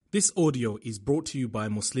This audio is brought to you by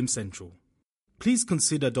Muslim Central. Please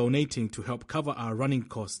consider donating to help cover our running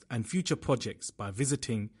costs and future projects by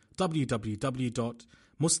visiting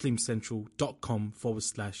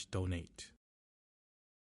www.muslimcentral.com/donate.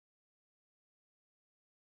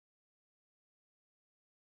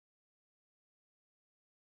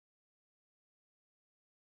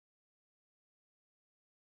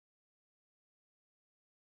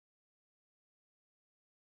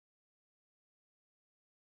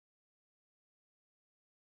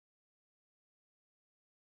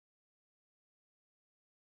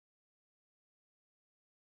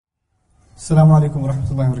 Assalamu alaikum wa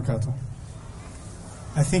rahmatullahi wa barakatuh.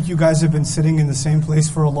 I think you guys have been sitting in the same place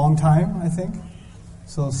for a long time, I think.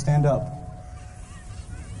 So stand up.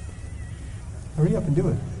 Hurry up and do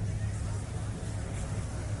it.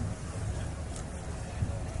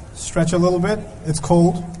 Stretch a little bit. It's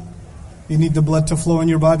cold. You need the blood to flow in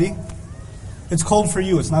your body. It's cold for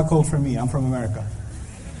you. It's not cold for me. I'm from America.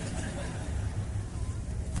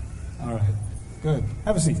 All right. Good.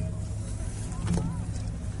 Have a seat.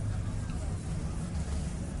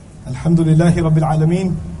 الحمد لله رب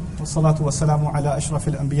العالمين والصلاة والسلام على أشرف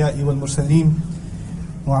الأنبياء والمرسلين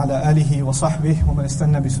وعلى آله وصحبه ومن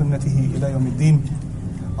استنى بسنته إلى يوم الدين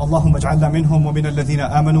اللهم اجعلنا منهم ومن الذين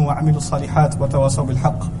آمنوا وعملوا الصالحات وتواصوا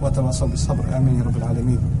بالحق وتواصوا بالصبر آمين يا رب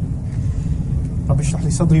العالمين رب اشرح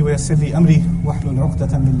لي صدري ويسر لي أمري واحلل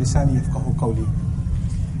عقدة من لساني يفقهوا قولي.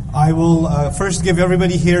 I will first give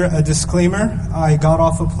everybody here a disclaimer. I got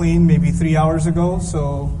off a plane maybe 3 hours ago,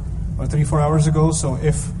 or 3-4 hours ago, so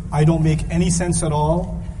if I don't make any sense at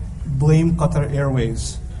all, blame Qatar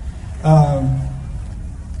Airways.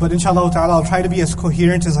 But inshallah ta'ala, I'll try to be as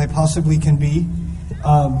coherent as I possibly can be.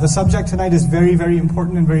 The subject tonight is very, very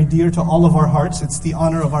important and very dear to all of our hearts. It's the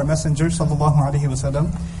honor of our Mesenger, sallallahu alayhi wa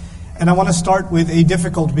sallam. And I want to start with a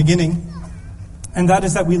difficult beginning, and that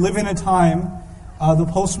is that we live in a time, the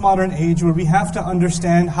postmodern age, where we have to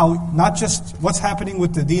understand how not just what's happening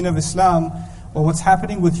with the deen of Islam, or what's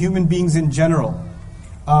happening with human beings in general.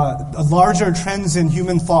 Larger trends in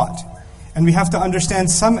human thought. And we have to understand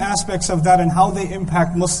some aspects of that and how they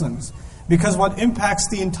impact Muslims. Because what impacts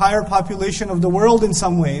the entire population of the world in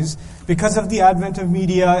some ways, because of the advent of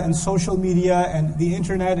media and social media and the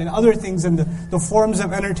internet and other things and the forms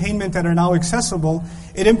of entertainment that are now accessible,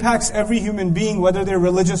 it impacts every human being, whether they're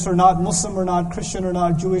religious or not, Muslim or not, Christian or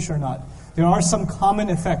not, Jewish or not. There are some common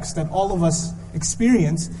effects that all of us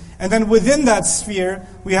experience. And then within that sphere,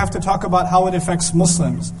 we have to talk about how it affects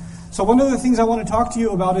Muslims. So one of the things I want to talk to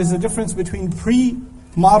you about is the difference between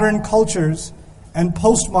pre-modern cultures and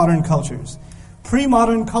post-modern cultures.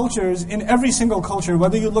 Pre-modern cultures, in every single culture,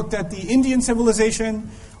 whether you looked at the Indian civilization,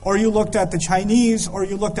 or you looked at the Chinese, or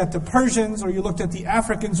you looked at the Persians, or you looked at the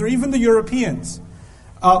Africans, or even the Europeans,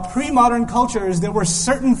 pre-modern cultures, there were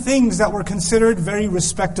certain things that were considered very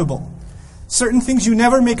respectable. Certain things you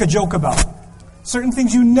never make a joke about. Certain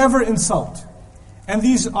things you never insult. And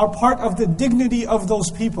these are part of the dignity of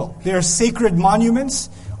those people. They are sacred monuments,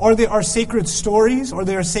 or they are sacred stories, or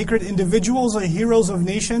they are sacred individuals or heroes of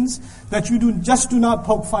nations that you just do not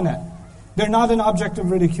poke fun at. They're not an object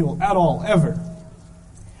of ridicule at all, ever.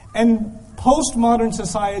 And postmodern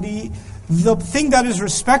society, the thing that is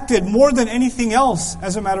respected more than anything else,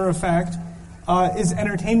 as a matter of fact, is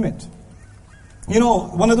entertainment. You know,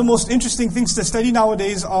 one of the most interesting things to study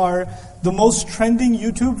nowadays are the most trending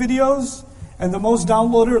YouTube videos and the most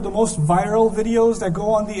downloaded or the most viral videos that go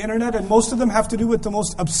on the internet, and most of them have to do with the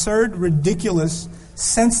most absurd, ridiculous,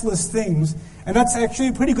 senseless things. And that's actually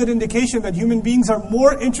a pretty good indication that human beings are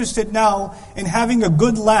more interested now in having a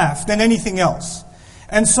good laugh than anything else.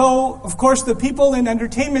 And so, of course, the people in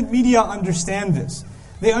entertainment media understand this.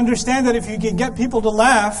 They understand that if you can get people to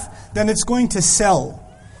laugh, then it's going to sell.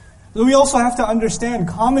 We also have to understand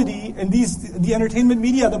comedy and the entertainment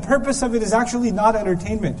media, the purpose of it is actually not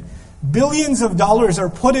entertainment. Billions of dollars are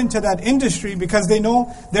put into that industry because they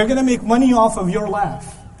know they're going to make money off of your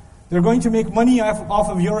laugh. They're going to make money off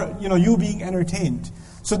of you being entertained.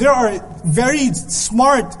 So there are very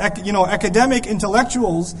smart, academic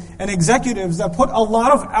intellectuals and executives that put a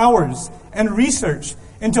lot of hours and research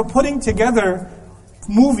into putting together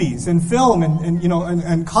movies and film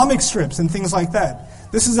and comic strips and things like that.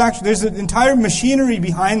 This is actually, there's an entire machinery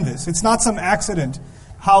behind this. It's not some accident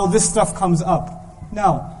how this stuff comes up.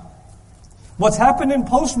 Now, what's happened in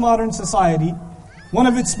postmodern society, one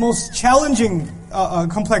of its most challenging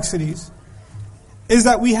complexities, is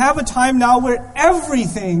that we have a time now where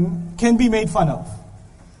everything can be made fun of.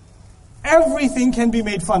 Everything can be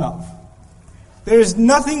made fun of. There is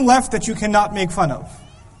nothing left that you cannot make fun of.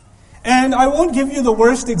 And I won't give you the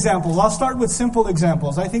worst examples. I'll start with simple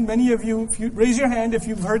examples. I think many of you, if you raise your hand if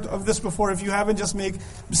you've heard of this before. If you haven't, just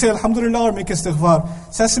say Alhamdulillah or make istighfar.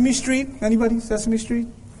 Sesame Street, anybody? Sesame Street?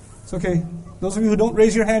 It's okay. Those of you who don't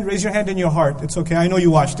raise your hand in your heart. It's okay. I know you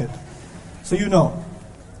watched it. So you know.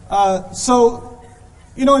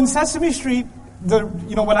 In Sesame Street,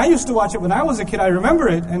 when I used to watch it when I was a kid, I remember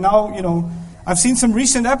it. And now, I've seen some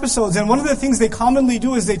recent episodes, and one of the things they commonly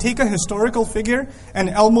do is they take a historical figure, and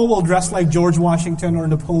Elmo will dress like George Washington or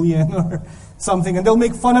Napoleon or something, and they'll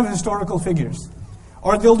make fun of historical figures.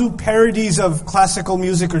 Or they'll do parodies of classical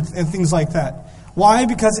music and things like that. Why?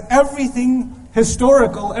 Because everything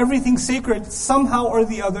historical, everything sacred, somehow or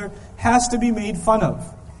the other, has to be made fun of.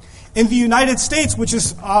 In the United States, which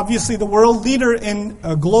is obviously the world leader in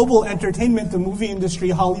global entertainment, the movie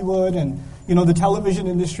industry, Hollywood, and the television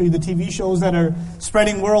industry, the TV shows that are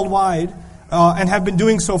spreading worldwide, and have been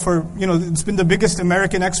doing so for, it's been the biggest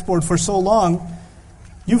American export for so long.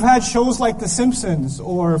 You've had shows like The Simpsons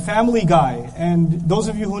or Family Guy, and those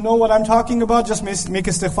of you who know what I'm talking about, just make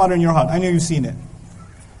istighfar in your heart. I know you've seen it.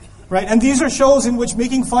 Right? And these are shows in which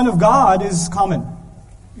making fun of God is common.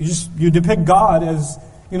 You depict God as,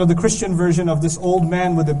 the Christian version of this old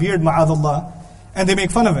man with a beard, ma'adallah, and they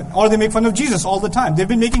make fun of it. Or they make fun of Jesus all the time. They've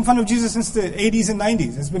been making fun of Jesus since the 80s and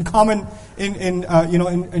 90s. It's been common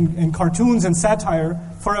in cartoons and satire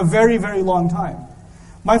for a very, very long time.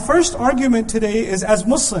 My first argument today is, as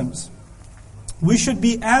Muslims, we should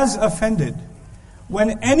be as offended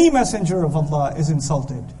when any messenger of Allah is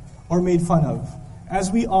insulted or made fun of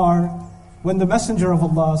as we are when the Messenger of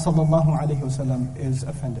Allah sallallahu alayhi wasallam is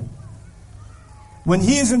offended. When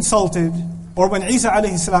he is insulted, or when Isa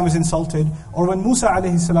alayhi salam is insulted, or when Musa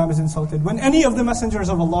alayhi salam is insulted, when any of the messengers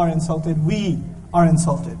of Allah are insulted, we are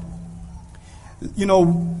insulted.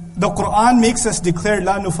 The Quran makes us declare,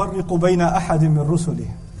 لَا نُفَرِّقُ بَيْنَ أَحَدٍ مِّن رُسُلِهِ.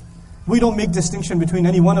 We don't make distinction between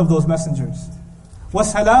any one of those messengers.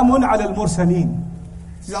 وَسَلَامٌ عَلَى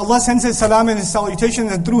الْمُرْسَلِينَ. Allah sends His salam and His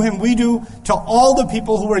salutations, and through Him we do to all the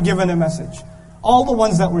people who were given a message. All the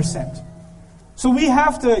ones that were sent. So we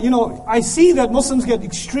have to, I see that Muslims get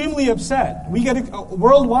extremely upset. We get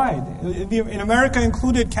worldwide, in America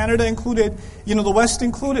included, Canada included, the West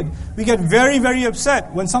included. We get very, very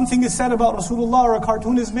upset when something is said about Rasulullah, or a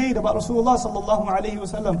cartoon is made about Rasulullah sallallahu alayhi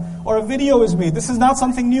wasallam, or a video is made. This is not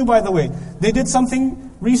something new, by the way. They did something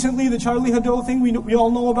recently, the Charlie Hebdo thing, we all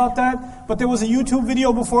know about that. But there was a YouTube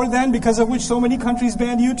video before then, because of which so many countries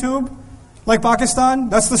banned YouTube. Like Pakistan,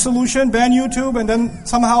 that's the solution, ban YouTube, and then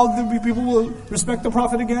somehow the people will respect the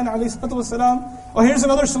Prophet again, alayhi salatu wasalam. Or here's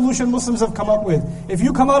another solution Muslims have come up with. If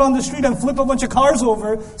you come out on the street and flip a bunch of cars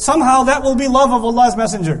over, somehow that will be love of Allah's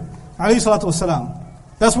Messenger, alayhi salatu wasalam.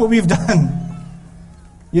 That's what we've done.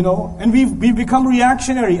 And we've become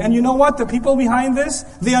reactionary. And you know what? The people behind this,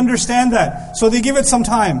 they understand that. So they give it some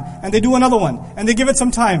time, and they do another one. And they give it some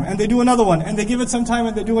time, and they do another one. And they give it some time,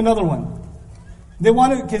 and they do another one. They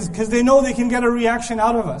want to, because they know they can get a reaction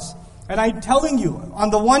out of us. And I'm telling you,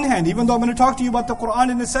 on the one hand, even though I'm going to talk to you about the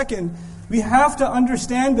Quran in a second, we have to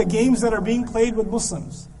understand the games that are being played with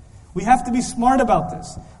Muslims. We have to be smart about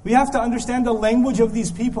this. We have to understand the language of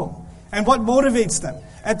these people and what motivates them.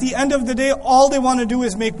 At the end of the day, all they want to do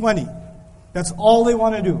is make money. That's all they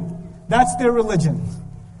want to do. That's their religion.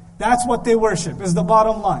 That's what they worship, is the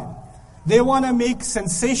bottom line. They want to make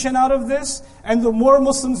sensation out of this, and the more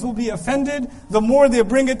Muslims will be offended, the more they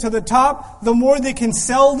bring it to the top, the more they can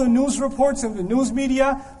sell the news reports and the news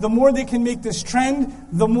media, the more they can make this trend,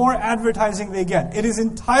 the more advertising they get. It is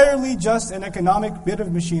entirely just an economic bit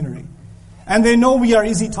of machinery. And they know we are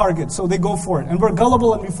easy targets, so they go for it. And we're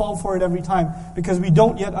gullible and we fall for it every time, because we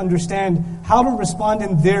don't yet understand how to respond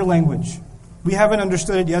in their language. We haven't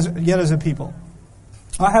understood it yet as a people.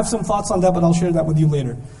 I have some thoughts on that, but I'll share that with you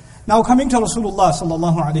later. Now, coming to Rasulullah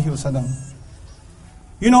sallallahu alayhi wasallam,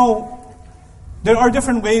 there are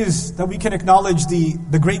different ways that we can acknowledge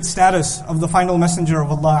the great status of the final messenger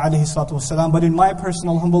of Allah alayhi salatu wasalam, but in my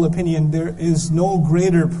personal humble opinion, there is no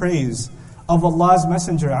greater praise of Allah's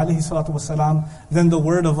messenger alayhi salatu wasalam than the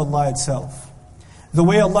word of Allah itself. The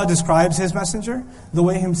way Allah describes His messenger, the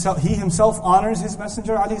way He Himself honors His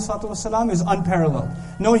messenger alayhi salatu wasalam is unparalleled.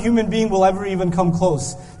 No human being will ever even come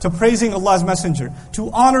close to praising Allah's messenger, to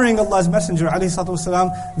honoring Allah's messenger alayhi salatu wasalam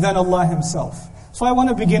than Allah Himself. So I want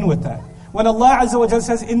to begin with that. When Allah Azza wa Jalla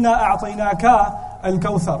says, "Inna a'tainaka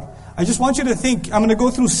al-kawthar," I just want you to think, I'm going to go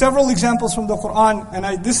through several examples from the Quran,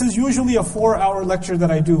 and this is usually a 4-hour lecture that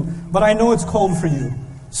I do, but I know it's cold for you.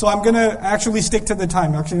 So I'm going to actually stick to the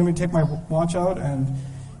time. Actually, let me take my watch out and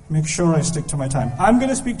make sure I stick to my time. I'm going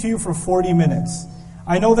to speak to you for 40 minutes.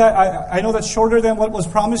 I know that's shorter than what was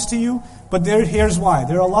promised to you, but here's why.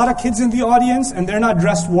 There are a lot of kids in the audience and they're not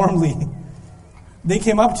dressed warmly. They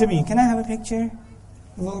came up to me, can I have a picture?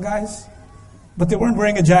 The little guys. But they weren't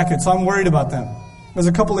wearing a jacket, so I'm worried about them. There's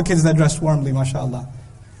a couple of kids that dressed warmly, mashallah.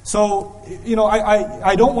 So,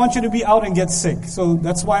 I don't want you to be out and get sick. So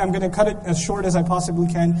that's why I'm going to cut it as short as I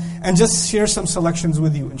possibly can and just share some selections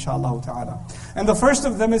with you, inshaAllah ta'ala. And the first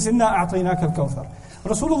of them is, Inna a'tainaka al-kawthar.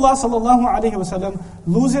 Rasulullah sallallahu alayhi wa sallam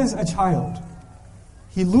loses a child.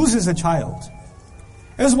 He loses a child.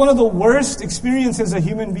 It is one of the worst experiences a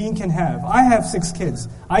human being can have. I have 6 kids.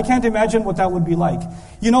 I can't imagine what that would be like.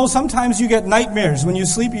 Sometimes you get nightmares. When you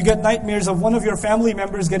sleep, you get nightmares of one of your family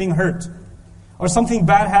members getting hurt. Or something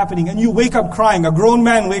bad happening, and you wake up crying. A grown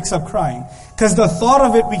man wakes up crying. Because the thought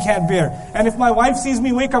of it we can't bear. And if my wife sees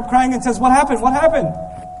me wake up crying and says, what happened? What happened?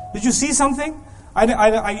 Did you see something?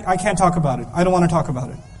 I can't talk about it. I don't want to talk about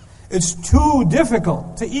it. It's too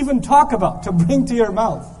difficult to even talk about, to bring to your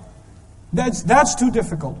mouth. That's too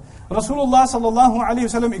difficult. Rasulullah sallallahu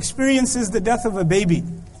alayhi wa sallam experiences the death of a baby.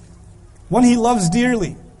 One he loves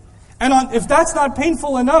dearly. And if that's not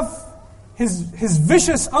painful enough, his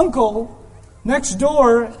vicious uncle next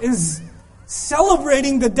door is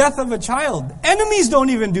celebrating the death of a child. Enemies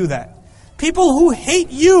don't even do that. People who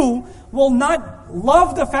hate you will not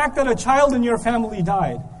love the fact that a child in your family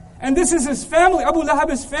died. And this is his family, Abu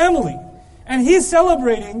Lahab's family. And he's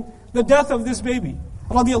celebrating the death of this baby.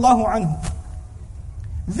 Radiallahu anhu.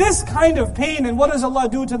 This kind of pain, and what does Allah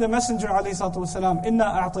do to the Messenger alayhi salatu wasalam? Inna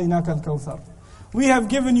a'tainaka al-kawthar. We have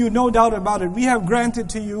given you, no doubt about it, we have granted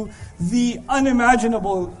to you the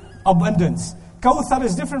unimaginable abundance. Kawthar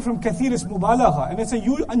is different from kathir, is mubalagha, and it's an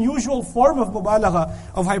unusual form of mubalagha,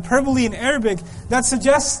 of hyperbole in Arabic, that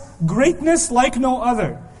suggests greatness like no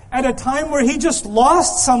other. At a time where he just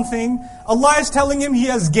lost something, Allah is telling him he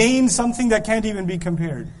has gained something that can't even be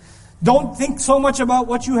compared. Don't think so much about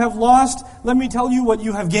what you have lost, let me tell you what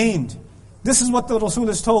you have gained. This is what the Rasul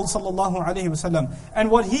is told, sallallahu alayhi wasallam. And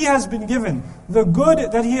what he has been given, the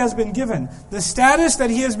good that he has been given, the status that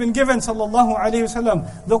he has been given, sallallahu alayhi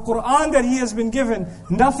wasallam, the Qur'an that he has been given,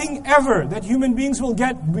 nothing ever that human beings will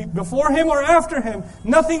get before him or after him,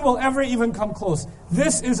 nothing will ever even come close.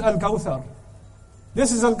 This is Al-Kawthar.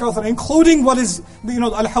 This is Al-Kawthar, including what is,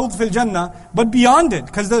 Al-Hawd fil Jannah, but beyond it,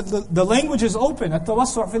 because the language is open,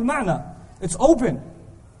 At-Tawassu' fil Ma'na. It's open.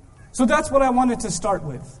 So that's what I wanted to start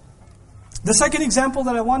with. The second example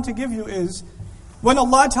that I want to give you is when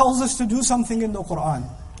Allah tells us to do something in the Qur'an.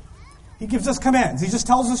 He gives us commands. He just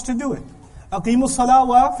tells us to do it. Aqimu salah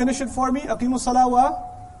wa, finish it for me. Aqimu salah wa,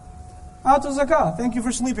 atu zakah. Thank you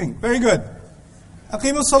for sleeping. Very good.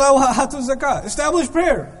 Aqimu salah wa, atu zakah. Establish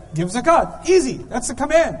prayer. Give zakat. Easy. That's a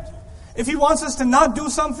command. If He wants us to not do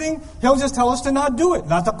something, He'll just tell us to not do it.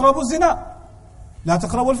 La taqrabu zina. La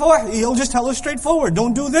taqrabu al-fawahish. He'll just tell us straightforward.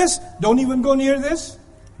 Don't do this. Don't even go near this.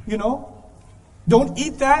 Don't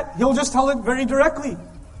eat that. He'll just tell it very directly.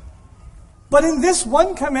 But in this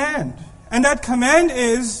one command, and that command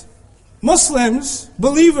is, Muslims,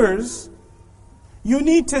 believers, you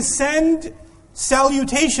need to send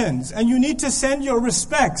salutations, and you need to send your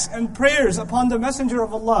respects and prayers upon the Messenger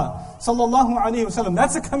of Allah, sallallahu alayhi wasallam.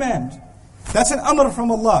 That's a command. That's an amr from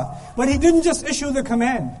Allah. But He didn't just issue the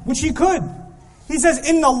command, which He could. He says,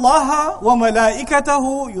 Inna Allahâ wa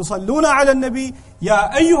malaikatahu yusalluna ala nabi ya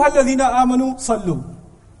ayyuha alladhina amanu sallu.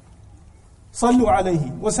 Sallu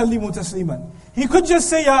alayhi wa sallimu tasliman. He could just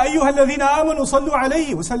say, Ya ayyuha alladhina amanu sallu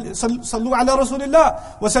alayhi wa sallu ala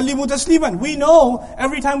rasulillah wa sallimu tasliman. We know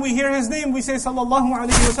every time we hear His name we say sallallahu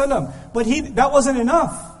alayhi wa sallam. But that wasn't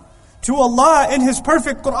enough. To Allah in His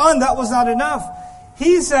perfect Qur'an that was not enough.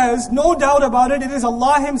 He says, no doubt about it, it is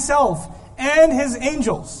Allah Himself and His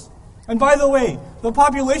angels. And by the way, the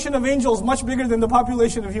population of angels is much bigger than the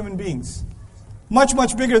population of human beings. Much,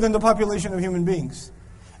 much bigger than the population of human beings.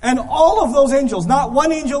 And all of those angels, not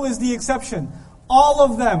one angel is the exception, all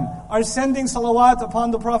of them are sending salawat upon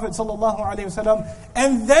the Prophet ﷺ.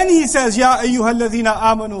 And then he says, Ya ayyuhalladhina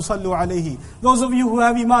amanu sallu alayhi. Those of you who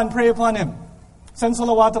have iman, pray upon him. Send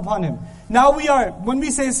salawat upon him. Now when we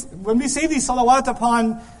say these salawat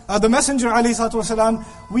upon the Messenger ﷺ,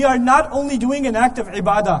 we are not only doing an act of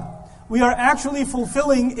ibadah, we are actually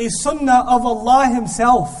fulfilling a sunnah of Allah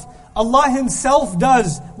Himself. Allah Himself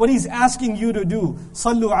does what He's asking you to do.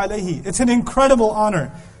 Sallu alayhi. It's an incredible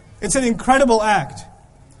honor. It's an incredible act.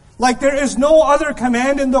 Like there is no other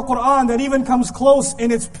command in the Qur'an that even comes close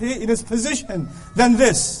in its position than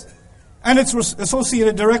this. And it's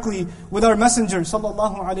associated directly with our Messenger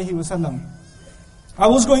sallallahu alayhi wasallam. I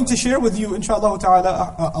was going to share with you, inshallah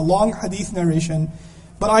ta'ala, a long hadith narration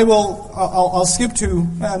But I'll skip to,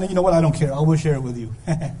 and you know what, I don't care, I will share it with you.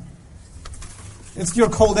 You're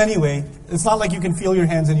cold anyway. It's not like you can feel your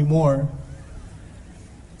hands anymore.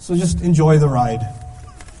 So just enjoy the ride.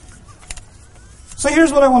 So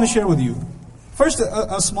here's what I want to share with you. First,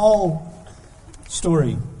 a small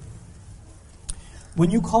story.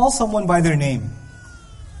 When you call someone by their name,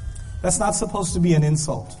 that's not supposed to be an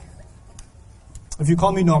insult. If you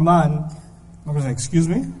call me Norman, I'm going to say, excuse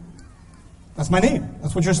me? That's my name.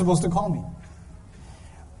 That's what you're supposed to call me.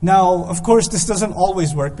 Now, of course, this doesn't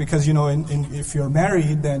always work because, you know, if you're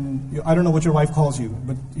married, then I don't know what your wife calls you,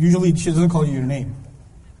 but usually she doesn't call you your name,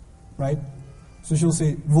 right? So she'll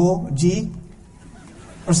say, vo, ji,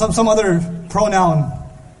 or some other pronoun,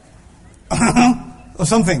 or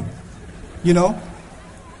something, you know?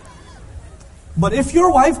 But if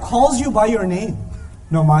your wife calls you by your name,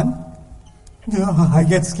 Norman, I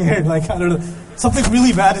get scared, like, I don't know, something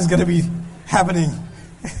really bad is going to be happening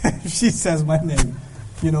if she says my name,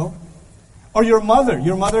 you know? Or your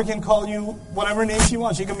mother can call you whatever name she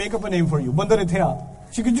wants. She can make up a name for you.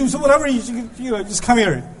 She could do so whatever, she could, you know, just come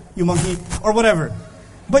here, you monkey, or whatever.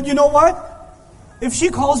 But you know what? If she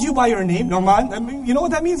calls you by your name, Norman, I mean, you know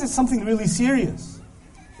what that means? It's something really serious.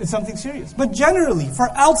 It's something serious. But generally,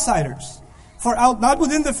 for outsiders, not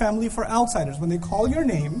within the family, for outsiders, when they call your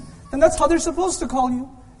name, then that's how they're supposed to call you.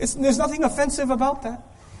 There's nothing offensive about that.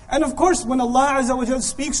 And of course, when Allah Azza wa Jalla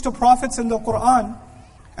speaks to prophets in the Quran,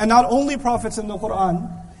 and not only prophets in the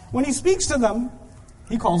Quran, when He speaks to them,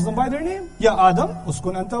 He calls them by their name. Ya Adam,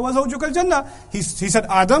 uskun anta wa zawjuka al-jannah. He said,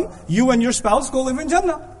 Adam, you and your spouse go live in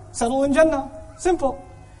Jannah. Settle in Jannah. Simple.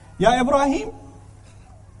 Ya Ibrahim,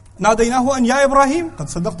 nadaynahu an ya Ibrahim, qad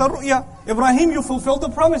sadaqta ru'ya. Ibrahim, you fulfilled the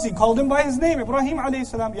promise. He called him by his name, Ibrahim alayhi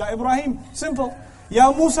salam. Ya Ibrahim, simple.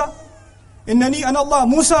 Ya Musa, innani ana Allah.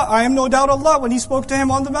 Musa, I am no doubt Allah, when He spoke to him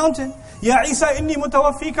on the mountain. Ya Isa, inni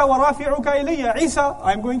mutawaffika wa rafi'uka ilayya. Isa,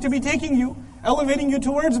 I am going to be taking you, elevating you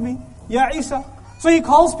towards me. Ya Isa. So He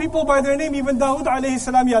calls people by their name. Even Dawood alayhi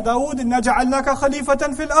salam, Ya Dawood, inna ja'alnaka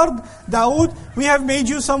khalifatan fil ard. Dawood, we have made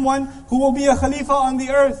you someone who will be a khalifa on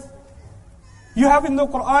the earth. You have in the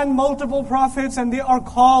Quran multiple prophets and they are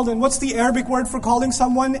called. And what's the Arabic word for calling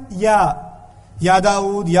someone? Ya. Ya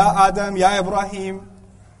Dawood, Ya Adam, Ya Ibrahim.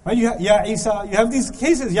 Right? Ya Isa. You have these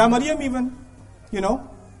cases. Ya Maryam even. You know.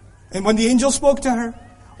 And when the angel spoke to her.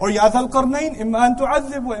 Or Ya Dhal Qarnayn, imma an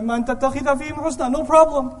tu'adhib wa imma an tattakhidha fihim husna. No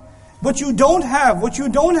problem. But what you don't have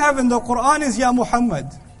in the Quran is Ya Muhammad.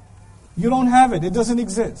 You don't have it. It doesn't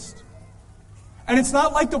exist. And it's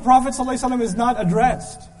not like the Prophet ﷺ is not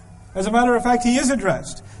addressed. As a matter of fact, he is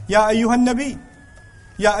addressed. Ya ayyuhan nabi.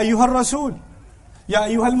 Ya ayyuhan rasul. Ya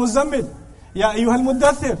ayyuhal muzammil. Ya ayyuhal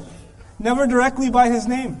muddathir. Never directly by his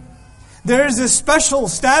name. There is this special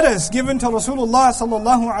status given to Rasulullah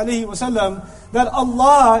sallallahu alayhi wasallam that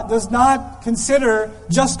Allah does not consider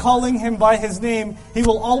just calling him by his name. He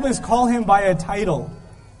will always call him by a title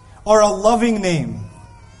or a loving name.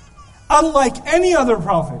 Unlike any other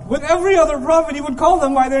prophet. With every other prophet, He would call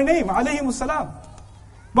them by their name, alayhi wassalam.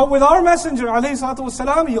 But with our Messenger, alayhi salatu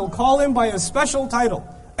wassalam, He'll call him by a special title.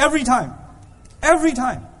 Every time. Every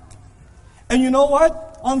time. And you know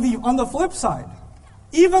what? On the flip side,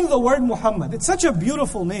 even the word Muhammad, it's such a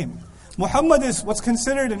beautiful name. Muhammad is what's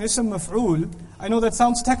considered an ism maf'ul. I know that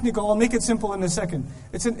sounds technical, I'll make it simple in a second.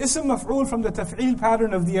 It's an ism maf'ul from the taf'il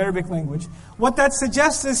pattern of the Arabic language. What that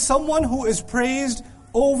suggests is someone who is praised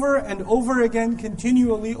over and over again,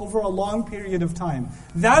 continually, over a long period of time.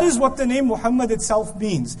 That is what the name Muhammad itself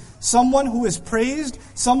means. Someone who is praised,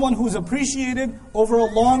 someone who is appreciated over a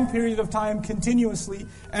long period of time, continuously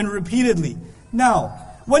and repeatedly. Now,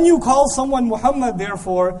 when you call someone Muhammad,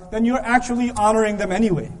 therefore, then you're actually honoring them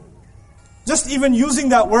anyway. Just even using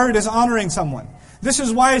that word is honoring someone. This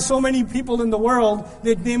is why so many people in the world,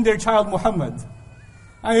 they name their child Muhammad.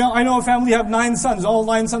 I know a family have 9 sons. All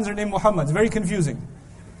 9 sons are named Muhammad. It's very confusing.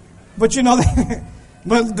 But you know,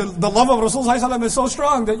 but the love of Rasulullah is so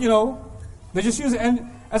strong that, you know, they just use it. And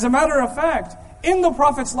as a matter of fact, in the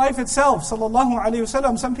Prophet's life itself, sallallahu alayhi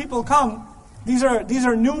wasallam, some people come, these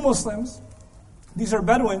are new Muslims, these are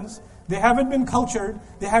Bedouins, they haven't been cultured,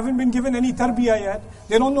 they haven't been given any tarbiyah yet,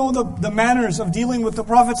 they don't know the manners of dealing with the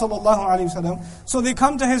Prophet sallallahu alayhi wasallam. So they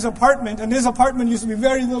come to his apartment, and his apartment used to be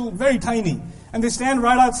very little, very tiny. And they stand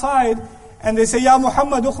right outside, and they say, Ya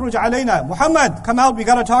Muhammad, ukhruj alayna. Muhammad, come out, we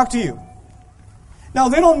got to talk to you. Now,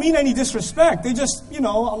 they don't mean any disrespect. They just, you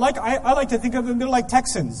know, I like to think of them, they're like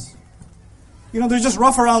Texans. You know, they're just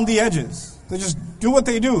rough around the edges. They just do what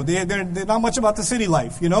they do. They're not much about the city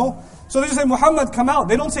life, you know. So they just say, Muhammad, come out.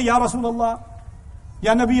 They don't say, Ya Rasulullah,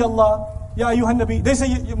 Ya Nabi Allah, Ya Ayyuhan Nabi. They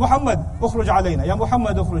say, Muhammad, ukhruj alayna. Ya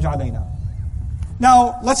Muhammad, ukhruj alayna.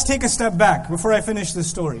 Now, let's take a step back before I finish this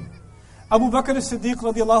story. Abu Bakr as-Siddiq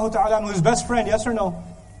radiallahu ta'ala anhu, his best friend, yes or no?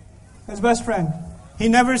 His best friend. He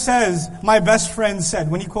never says, my best friend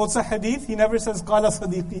said. When he quotes a hadith, he never says, قَالَ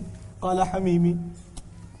صَدِيقِي, قَالَ حَمِيمِي,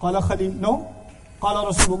 قَالَ خَلِيلِ. No?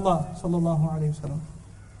 قَالَ Rasulullah sallallahu alayhi wa sallam.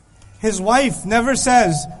 His wife never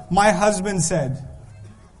says, my husband said.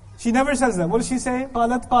 She never says that. What does she say?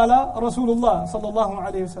 قَالَتْ قَالَ Rasulullah sallallahu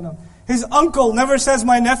alayhi wa sallam. His uncle never says,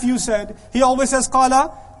 my nephew said. He always says, قَالَ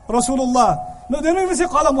Rasulullah. No, they don't even say,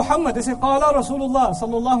 قَالَ Muhammad. They say, قَالَ Rasulullah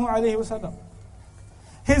sallallahu alayhi wa sallam.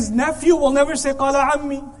 His nephew will never say, قَالَ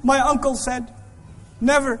عَمِّي, my uncle said.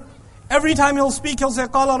 Never. Every time he'll speak, he'll say,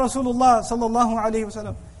 قَالَ Rasulullah sallallahu alayhi wa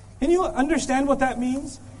sallam. Can you understand what that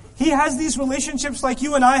means? He has these relationships like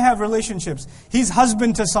you and I have relationships. He's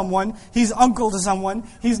husband to someone, he's uncle to someone,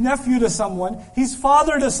 he's nephew to someone, he's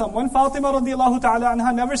father to someone. Fatima radiallahu ta'ala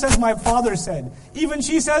anha never says, my father said. Even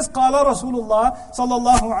she says, قَالَ Rasulullah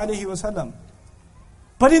sallallahu alayhi wa sallam.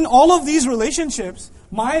 But in all of these relationships,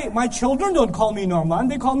 my children don't call me Norman,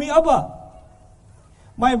 they call me Abba.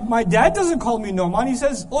 My dad doesn't call me Norman, he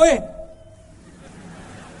says, Oye.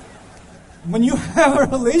 When you have a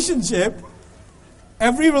relationship,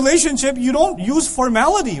 every relationship, you don't use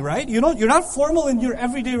formality, right? You're not formal in your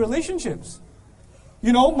everyday relationships.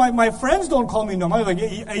 You know, my friends don't call me Norman, they're like,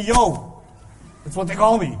 hey yo. That's what they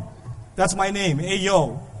call me. That's my name, hey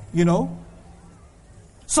yo, you know?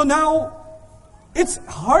 So now, it's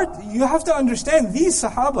hard, you have to understand, these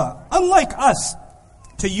Sahaba, unlike us,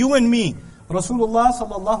 to you and me, Rasulullah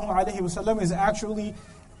sallallahu alayhi wa sallam is actually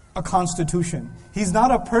a constitution. He's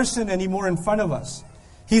not a person anymore in front of us.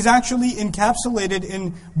 He's actually encapsulated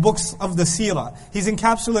in books of the seerah. He's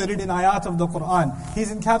encapsulated in ayat of the Quran.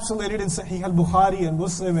 He's encapsulated in Sahih al-Bukhari and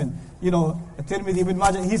Muslim and, Tirmidhi ibn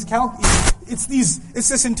Majah. It's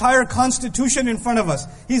this entire constitution in front of us.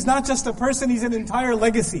 He's not just a person, he's an entire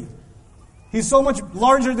legacy. He's so much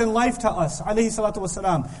larger than life to us, alayhi salatu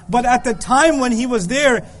wasalam. But at the time when he was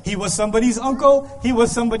there, he was somebody's uncle, he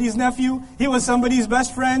was somebody's nephew, he was somebody's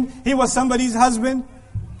best friend, he was somebody's husband,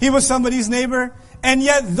 he was somebody's neighbor. And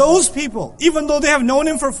yet those people, even though they have known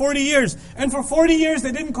him for 40 years, and for 40 years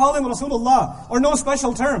they didn't call him Rasulullah, or no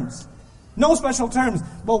special terms. No special terms.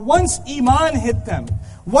 But once Iman hit them,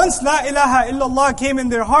 once La ilaha illallah came in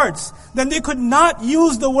their hearts, then they could not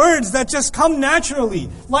use the words that just come naturally,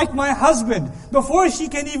 like my husband. Before she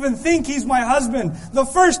can even think he's my husband, the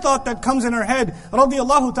first thought that comes in her head,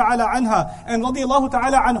 radiyallahu ta'ala anha, and radiyallahu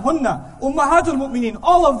ta'ala anhunna, ummahatul mu'mineen,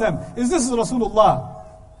 all of them, this is Rasulullah.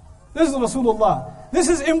 This is Rasulullah. This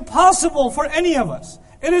is impossible for any of us.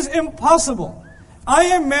 It is impossible. I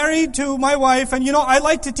am married to my wife, and I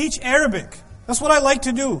like to teach Arabic. That's what I like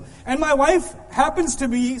to do. And my wife happens to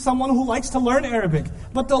be someone who likes to learn Arabic.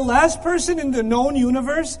 But the last person in the known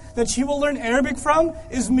universe that she will learn Arabic from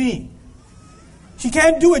is me. She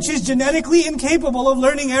can't do it. She's genetically incapable of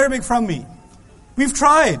learning Arabic from me. We've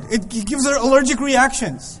tried. It gives her allergic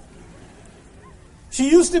reactions. She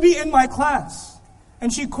used to be in my class,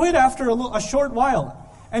 and she quit after a short while.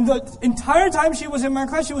 And the entire time she was in my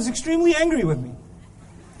class, she was extremely angry with me.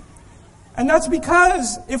 And that's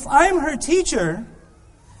because if I'm her teacher,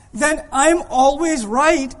 then I'm always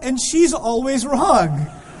right and she's always wrong.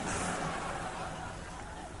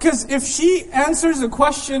 Because if she answers a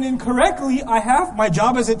question incorrectly, my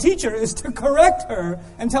job as a teacher is to correct her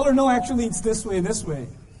and tell her, no, actually it's this way,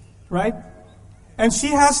 right? And she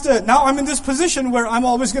has to, now I'm in this position where I'm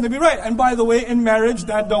always going to be right. And by the way, in marriage,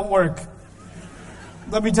 that don't work.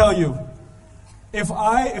 Let me tell you. If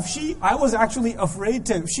I was actually afraid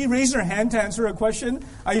if she raised her hand to answer a question,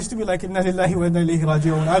 I used to be like, Inna lillahi wa inna ilayhi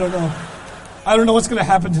raji'un. I don't know what's going to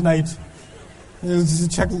happen tonight.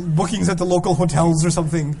 Just check bookings at the local hotels or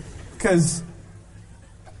something. Because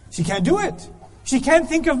she can't do it. She can't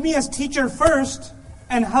think of me as teacher first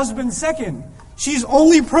and husband second. She's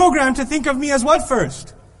only programmed to think of me as what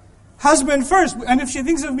first? Husband first. And if she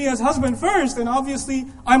thinks of me as husband first, then obviously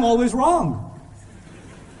I'm always wrong.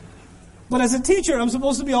 But as a teacher, I'm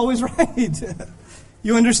supposed to be always right.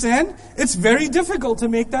 You understand? It's very difficult to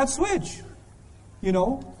make that switch.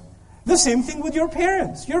 The same thing with your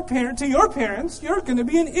parents. To your parents, you're going to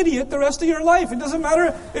be an idiot the rest of your life. It doesn't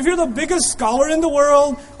matter if you're the biggest scholar in the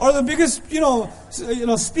world or the biggest,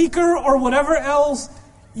 speaker or whatever else.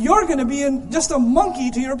 You're going to be just a monkey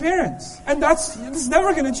to your parents. And it's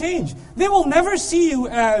never going to change. They will never see you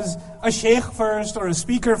as a sheikh first, or a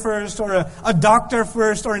speaker first, or a doctor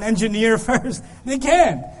first, or an engineer first. They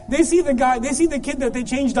can't. They see the kid that they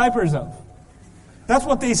change diapers of. That's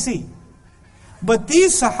what they see. But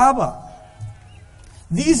these Sahaba,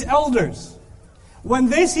 these elders, When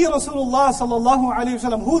they see Rasulullah sallallahu alayhi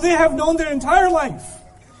wasallam, who they have known their entire life,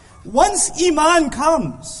 once Iman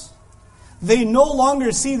comes, they no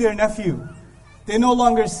longer see their nephew. They no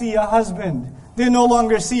longer see a husband. They no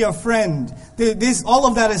longer see a friend. All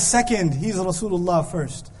of that is second. He's Rasulullah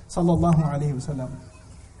first. Sallallahu alayhi wasallam.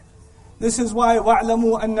 This is why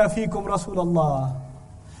وَاعْلَمُوا أَنَّ فِيكُمْ رَسُولَ اللَّهِ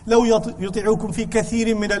لَوْ يُطِعُكُمْ فِي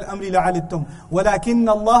كَثِيرٍ مِنَ الْأَمْرِ لَعَلِتُّمْ وَلَكِنَّ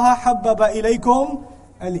اللَّهَ حَبَّبَ إِلَيْكُمْ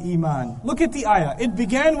al-iman. Look at the ayah. It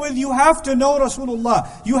began with, you have to know Rasulullah.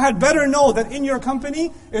 You had better know that in your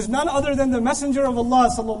company is none other than the Messenger of Allah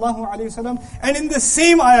sallallahu alayhi wasallam. And in the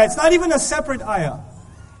same ayah, it's not even a separate ayah.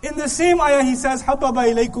 In the same ayah, he says, حَبَّبَ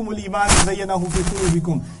إِلَيْكُمُ الْإِيمَانُ زَيَّنَهُ فِي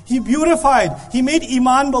قُلُوبِكُمْ. He beautified, He made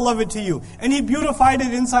Iman beloved to you. And He beautified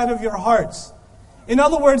it inside of your hearts. In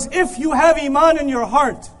other words, if you have Iman in your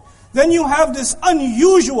heart, then you have this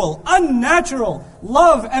unusual, unnatural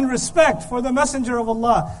love and respect for the Messenger of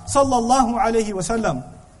Allah sallallahu alayhi wasallam.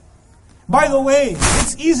 By the way,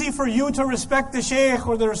 it's easy for you to respect the Shaykh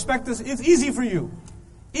or to respect this. It's easy for you.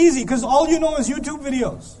 Easy, because all you know is YouTube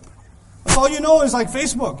videos. That's all you know is like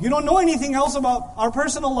Facebook. You don't know anything else about our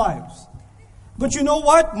personal lives. But you know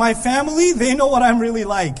what? My family, they know what I'm really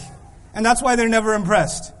like. And that's why they're never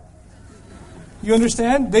impressed. You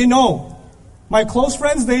understand? They know. My close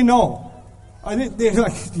friends, they know. They're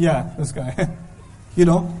like, yeah, this guy. You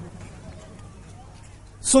know?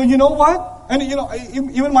 So you know what? And you know,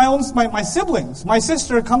 even my siblings, my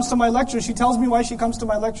sister comes to my lecture, she tells me why she comes to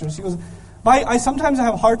my lectures. She goes, I sometimes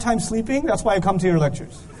have a hard time sleeping, that's why I come to your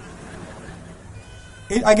lectures.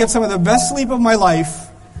 I get some of the best sleep of my life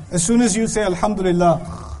as soon as you say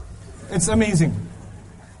Alhamdulillah. It's amazing.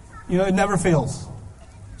 You know, it never fails.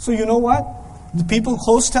 So you know what? The people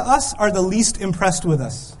close to us are the least impressed with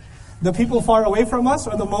us. The people far away from us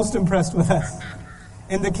are the most impressed with us.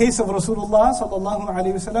 In the case of Rasulullah sallallahu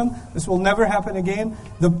alaihi wasallam, this will never happen again.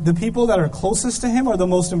 The people that are closest to him are the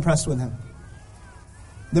most impressed with him.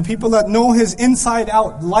 The people that know his inside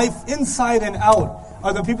out, life inside and out,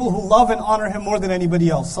 are the people who love and honor him more than anybody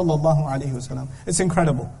else. Sallallahu alaihi wasallam. It's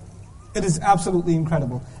incredible. It is absolutely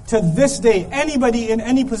incredible. To this day, anybody in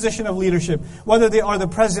any position of leadership, whether they are the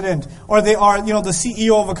president or they are, the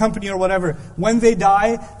CEO of a company or whatever, when they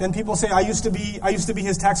die, then people say, I used to be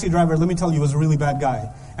his taxi driver. Let me tell you, he was a really bad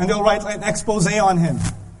guy. And they'll write an expose on him.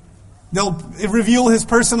 They'll reveal his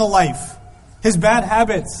personal life, his bad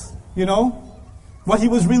habits, what he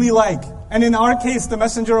was really like. And in our case, the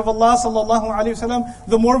Messenger of Allah sallallahu alaihi wasallam,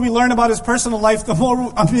 the more we learn about his personal life, the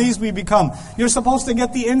more amazed we become. You're supposed to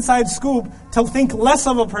get the inside scoop to think less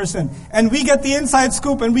of a person. And we get the inside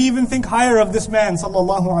scoop and we even think higher of this man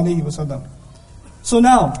sallallahu alaihi wasallam. So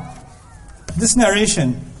now, this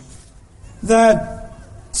narration, that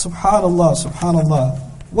subhanallah,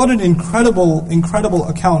 what an incredible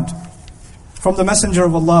account from the Messenger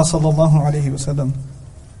of Allah sallallahu alaihi wasallam.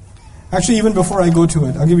 Actually, even before I go to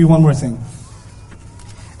it, I'll give you one more thing.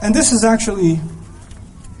 And this is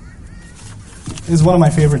one of my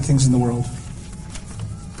favorite things in the world.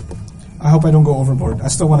 I hope I don't go overboard. I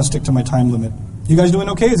still want to stick to my time limit. You guys doing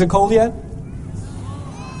okay? Is it cold yet?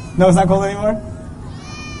 No, it's not cold anymore?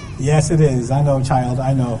 Yes, it is. I know, child,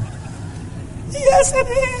 I know. Yes, it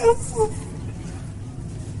is.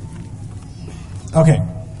 Okay.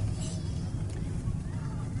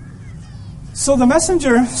 So the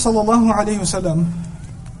Messenger, sallallahu alaihi wasallam,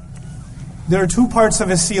 there are two parts of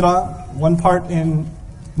his seerah. One part in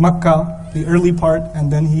Makkah, the early part,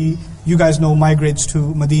 and then you guys know, migrates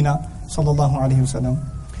to Medina, sallallahu alaihi wasallam.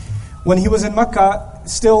 When he was in Makkah,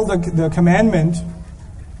 still the commandment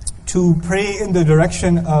to pray in the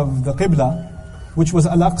direction of the Qibla, which was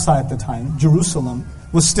Al-Aqsa at the time, Jerusalem,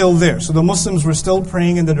 was still there. So the Muslims were still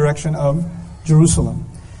praying in the direction of Jerusalem.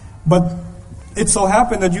 But it so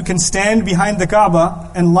happened that you can stand behind the Kaaba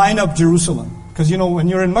and line up Jerusalem. Because when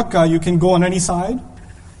you're in Makkah, you can go on any side.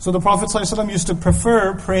 So the Prophet ﷺ used to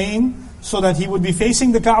prefer praying so that he would be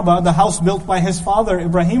facing the Kaaba, the house built by his father,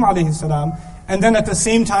 Ibrahim alayhi salam, and then at the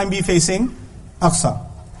same time be facing Aqsa.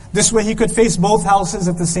 This way he could face both houses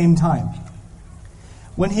at the same time.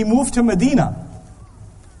 When he moved to Medina,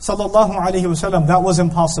 sallallahu alaihi wasallam, that was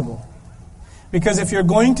impossible. Because if you're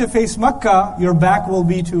going to face Makkah, your back will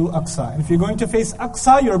be to Aqsa. And if you're going to face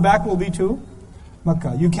Aqsa, your back will be to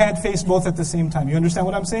Makkah. You can't face both at the same time. You understand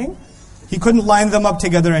what I'm saying? He couldn't line them up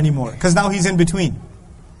together anymore, because now he's in between.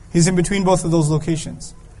 He's in between both of those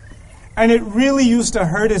locations. And it really used to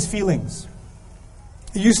hurt his feelings.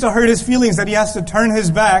 It used to hurt his feelings that he has to turn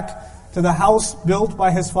his back to the house built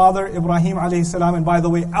by his father, Ibrahim alayhi salam. And by the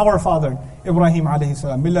way, our father, Ibrahim alayhi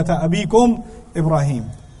salam. Millata abikum, Ibrahim.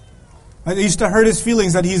 It used to hurt his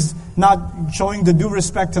feelings that he's not showing the due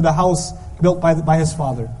respect to the house built by his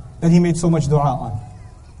father, that he made so much dua on.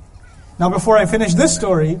 Now before I finish this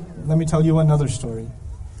story, let me tell you another story.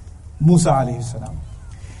 Musa alayhi salam.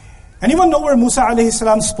 Anyone know where Musa alayhi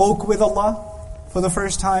salam spoke with Allah for the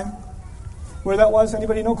first time? Where that was?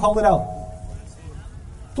 Anybody know? Call it out.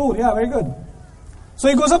 Tur, yeah, very good. So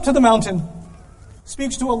he goes up to the mountain,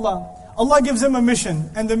 speaks to Allah. Allah gives him a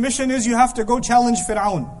mission, and the mission is you have to go challenge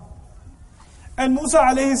Fir'aun. And Musa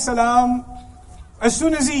alayhi salam, as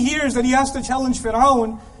soon as he hears that he has to challenge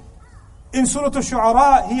Fir'aun, in Surah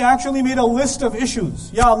Al-Shu'ara, he actually made a list of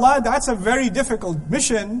issues. Ya Allah, that's a very difficult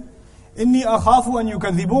mission. إِنِّي أَخَافُ أَن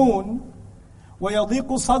يُكَذِّبُونَ وَيَضِيقُ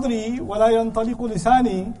صَدْرِي وَلَا يَنْطَلِقُ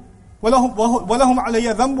لِسَانِي وَلَهُمْ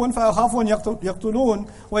عَلَيَّ ذَنْبٌ فَأَخَافُ أَن يَقْتُلُونَ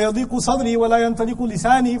وَيَضِيقُ صَدْرِي وَلَا يَنْطَلِقُ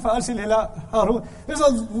لِسَانِي فَأَرْسِلْ إِلَىٰ هَارُونَ. There's a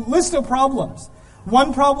list of problems.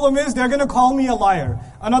 One problem is they're going to call me a liar.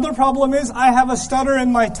 Another problem is I have a stutter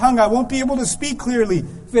in my tongue. I won't be able to speak clearly.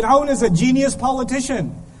 Fir'aun is a genius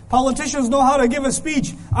politician. Politicians know how to give a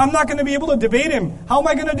speech. I'm not going to be able to debate him. How am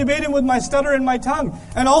I going to debate him with my stutter in my tongue?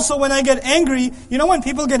 And also when I get angry, you know when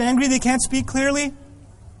people get angry they can't speak clearly?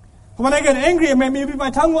 When I get angry, maybe my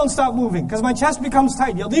tongue won't stop moving because my chest becomes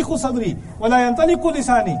tight. يَضِيقُ صَدْرِي وَلَا يَنْطَلِقُ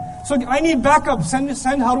لِسَانِي. So I need backup. Send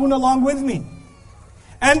Harun along with me.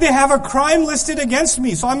 And they have a crime listed against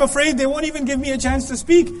me. So I'm afraid they won't even give me a chance to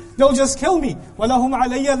speak. They'll just kill me. وَلَهُمْ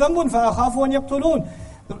عَلَيَّ ذَنْبٌ فَأَخَافُ أَن يَقْتُلُونَ.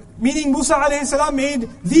 Meaning Musa alayhi salam made,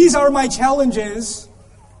 these are my challenges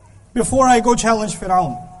before I go challenge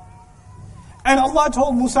Fir'aun. And Allah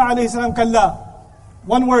told Musa alayhi salam, Kalla.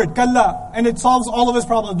 One word, Kalla. And it solves all of his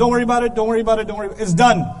problems. Don't worry about it, don't worry about it, don't worry about it. It's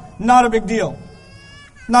done. Not a big deal.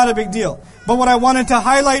 Not a big deal. But what I wanted to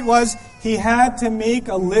highlight was, he had to make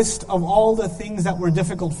a list of all the things that were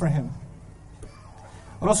difficult for him.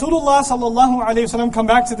 Rasulullah sallallahu alayhi wasallam, come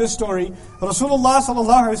back to this story. Rasulullah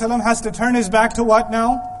sallallahu alayhi wasallam has to turn his back to what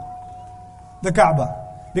now? The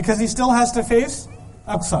Kaaba. Because he still has to face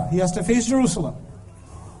Aqsa. He has to face Jerusalem.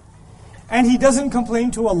 And he doesn't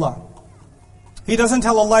complain to Allah. He doesn't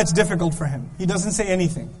tell Allah it's difficult for him. He doesn't say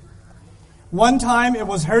anything. One time it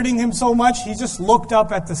was hurting him so much, he just looked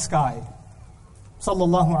up at the sky.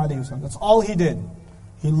 Sallallahu alayhi wasallam. That's all he did.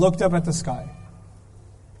 He looked up at the sky.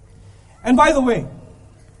 And by the way,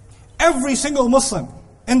 every single Muslim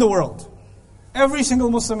in the world, prays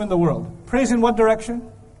in what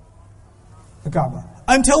direction? The Kaaba.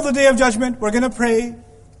 Until the Day of Judgment, we're going to pray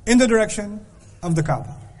in the direction of the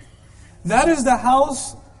Kaaba. That is the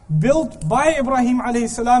house built by Ibrahim alayhi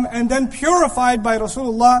salam and then purified by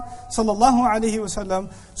Rasulullah sallallahu alayhi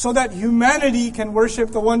wasallam so that humanity can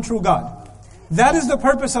worship the one true God. That is the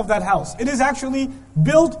purpose of that house. It is actually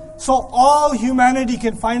built so all humanity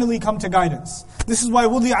can finally come to guidance. This is why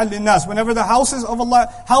wudi'a lin-nas. Whenever the house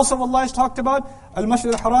of Allah is talked about,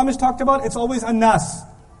 al-Masjid al-Haram is talked about, it's always an-nas.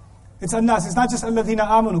 It's an-nas. It's not just alladhina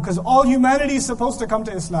amanu, because all humanity is supposed to come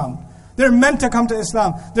to Islam. They're meant to come to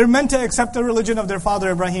Islam. They're meant to accept the religion of their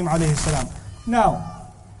father Ibrahim alayhi salam. Now,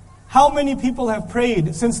 how many people have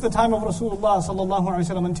prayed since the time of Rasulullah sallallahu alaihi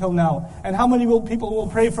wasallam until now? And how many people will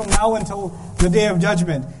pray from now until the Day of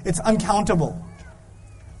Judgment? It's uncountable.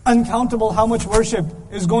 Uncountable how much worship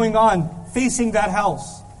is going on facing that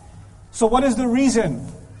house. So what is the reason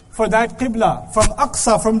for that qibla from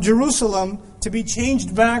Aqsa, from Jerusalem, to be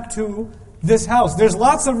changed back to this house? There's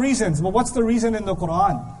lots of reasons, but what's the reason in the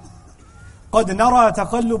Quran? قَدْ نَرَى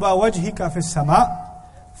تَقَلُّبَ وَجْهِكَ فِي السَّمَاءِ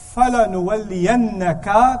فَلَنُوَلِّيَنَّكَ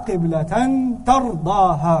قِبْلَةً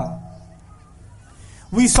تَرْضَاهَا.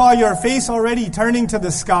 We saw your face already turning to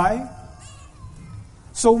the sky.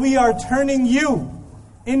 So we are turning you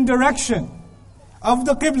in direction of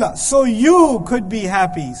the qibla, so you could be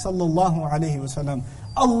happy. Sallallahu alayhi wasallam.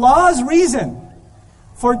 Allah's reason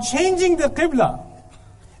for changing the qibla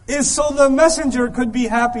is so the Messenger could be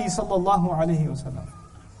happy. Sallallahu alayhi wasallam.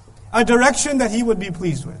 A direction that he would be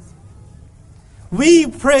pleased with. We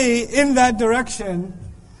pray in that direction,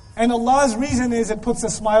 and Allah's reason is it puts a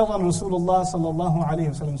smile on Rasulullah sallallahu alaihi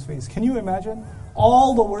wasallam's face. Can you imagine?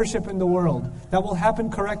 All the worship in the world that will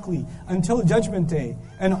happen correctly until Judgment Day,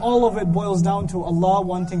 and all of it boils down to Allah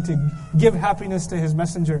wanting to give happiness to His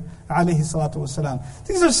Messenger alayhi salatu wasalam.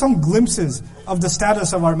 These are some glimpses of the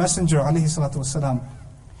status of our Messenger alayhi salatu wasalam.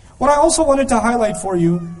 What I also wanted to highlight for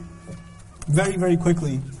you, very, very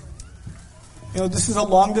quickly, this is a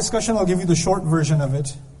long discussion, I'll give you the short version of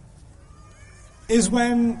it, is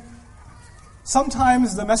when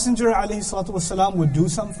sometimes the Messenger ﷺ would do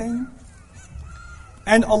something,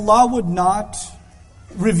 and Allah would not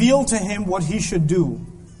reveal to him what he should do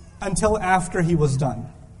until after he was done.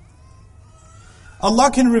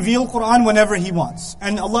 Allah can reveal Qur'an whenever He wants.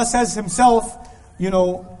 And Allah says Himself,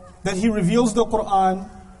 that He reveals the Qur'an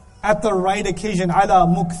at the right occasion. Ala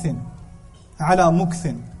mukthin. Ala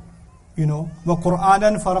mukthin. You know,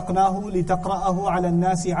 وَقُرْآنًا فَرَقْنَاهُ لِتَقْرَأَهُ عَلَى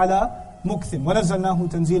النَّاسِ عَلَى مُكْثٍ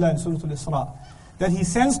وَنَزَّلْنَاهُ تَنزِيلًا in Surah Al-Isra. That He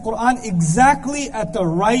sends Qur'an exactly at the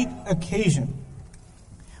right occasion.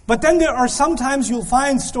 But then there are sometimes you'll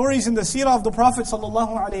find stories in the seerah of the Prophet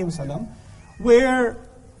ﷺ where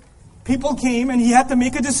people came and he had to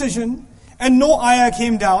make a decision and no ayah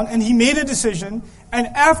came down and he made a decision, and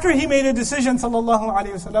after he made a decision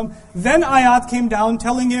ﷺ, then ayat came down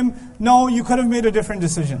telling him, no, you could have made a different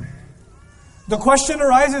decision. The question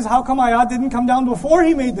arises, how come ayat didn't come down before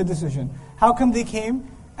he made the decision? How come they came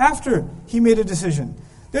after he made a decision?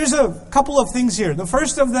 There's a couple of things here. The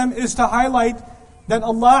first of them is to highlight that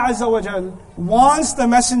Allah Azza wa Jal wants the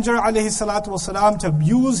Messenger alayhi salatu wasalam to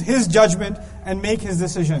use his judgment and make his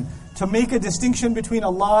decision. To make a distinction between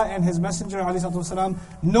Allah and His Messenger alayhi salatu wasalam.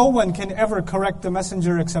 No one can ever correct the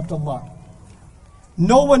Messenger except Allah.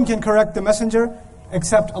 No one can correct the Messenger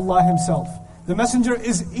except Allah Himself. The Messenger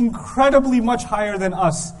is incredibly much higher than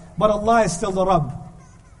us, but Allah is still the Rabb.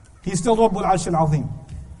 He's still Rabbul Arsh al-Azim.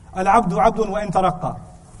 Al-Abdu Abdun wa in taraqqa.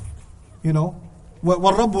 You know,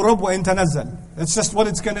 وَالرَّبُّ رَبُّ وَإِن تَنَزَّلْ. It's just what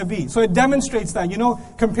it's going to be. So it demonstrates that. You know,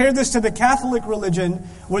 compare this to the Catholic religion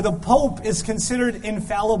where the Pope is considered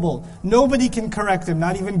infallible. Nobody can correct him,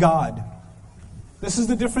 not even God. This is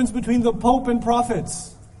the difference between the Pope and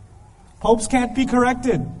prophets. Popes can't be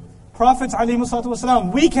corrected. Prophets,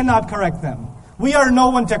 ﷺ, we cannot correct them. We are no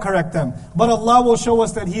one to correct them. But Allah will show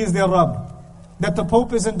us that He is their Rabb. That the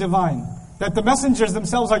Pope isn't divine. That the messengers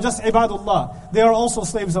themselves are just ibadullah. They are also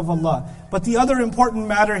slaves of Allah. But the other important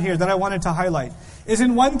matter here that I wanted to highlight is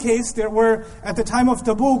in one case, there were, at the time of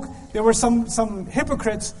Tabuk, there were some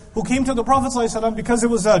hypocrites who came to the Prophet ﷺ because it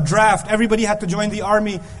was a draft. Everybody had to join the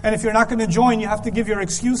army. And if you're not going to join, you have to give your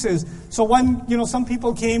excuses. So some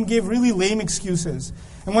people came, gave really lame excuses.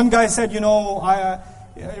 And one guy said,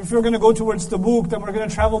 if you're going to go towards Tabuk, then we're going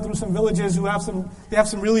to travel through some villages they have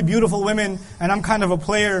some really beautiful women, and I'm kind of a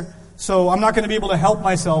player. So I'm not going to be able to help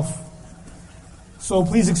myself. So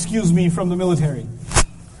please excuse me from the military.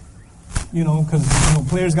 Because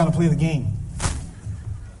players got to play the game.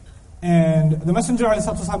 And the Messenger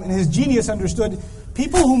ﷺ in his genius understood,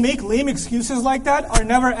 people who make lame excuses like that are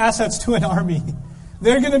never assets to an army.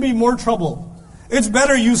 They're going to be more trouble. It's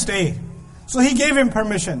better you stay. So he gave him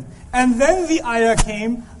permission. And then the ayah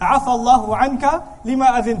came, عَفَى اللَّهُ عَنْكَ لِمَا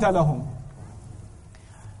أَذِنْتَ لَهُمْ.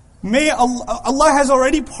 Allah has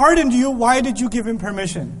already pardoned you, why did you give Him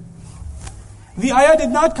permission? The ayah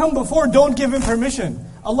did not come before, don't give Him permission.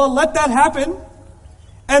 Allah let that happen,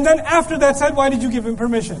 and then after that said, why did you give Him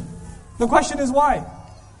permission? The question is why?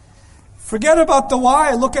 Forget about the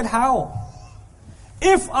why, look at how.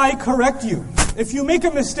 If I correct you, if you make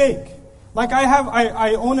a mistake, like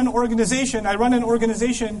I own an organization, I run an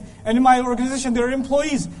organization, and in my organization there are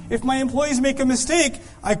employees. If my employees make a mistake,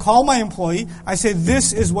 I call my employee, I say,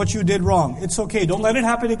 this is what you did wrong. It's okay, don't let it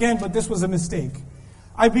happen again, but this was a mistake.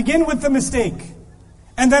 I begin with the mistake,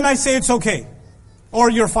 and then I say it's okay, or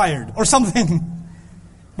you're fired, or something.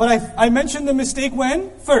 But I mention the mistake when?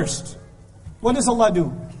 First. What does Allah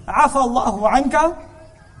do? عَفَى اللَّهُ عَنْكَ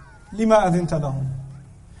لِمَا أَذِنْتَ لَهُمْ.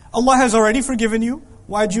 Allah has already forgiven you.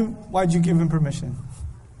 Why'd you give Him permission?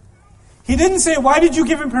 He didn't say, why did you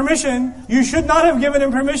give Him permission? You should not have given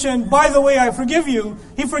Him permission. By the way, I forgive you.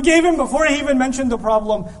 He forgave him before he even mentioned the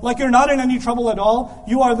problem. Like you're not in any trouble at all.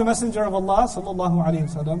 You are the Messenger of Allah, sallallahu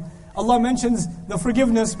alayhi wasallam. Allah mentions the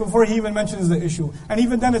forgiveness before He even mentions the issue. And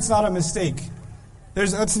even then it's not a mistake.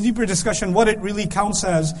 That's a deeper discussion what it really counts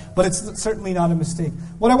as, but it's certainly not a mistake.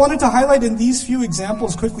 What I wanted to highlight in these few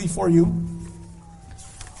examples quickly for you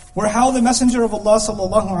were how the Messenger of Allah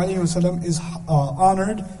sallallahu alaihi wasallam is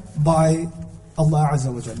honored by Allah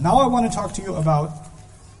Azza wa Jal. Now I want to talk to you about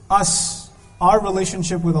us, our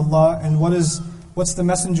relationship with Allah, and what's the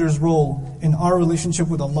Messenger's role in our relationship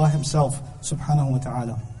with Allah Himself subhanahu wa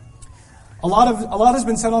ta'ala. A lot has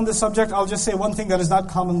been said on this subject. I'll just say one thing that is not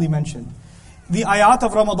commonly mentioned. The ayat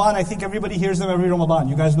of Ramadan, I think everybody hears them every Ramadan.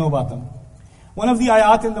 You guys know about them. One of the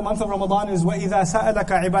ayat in the month of Ramadan is وَإِذَا سَأَلَكَ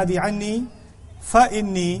عِبَادِي عَنِّي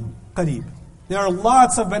فَإِنِّي قَرِيبٌ. There are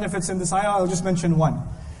lots of benefits in this ayah. I'll just mention one.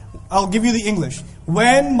 I'll give you the English.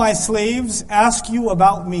 When my slaves ask you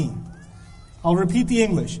about me. I'll repeat the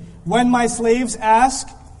English. When my slaves ask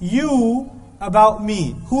you about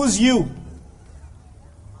me. Who's you?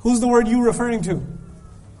 Who's the word you referring to?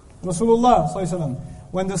 Rasulullah sallallahu alaihi wasallam.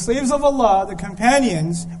 When the slaves of Allah, the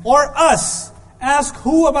companions, or us, ask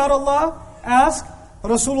who about Allah? Ask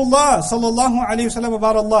Rasulullah sallallahu alaihi wasallam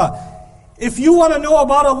about Allah. If you want to know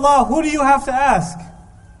about Allah, who do you have to ask?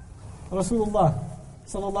 Rasulullah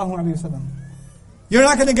sallallahu alaihi wasallam. You're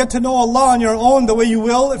not going to get to know Allah on your own the way you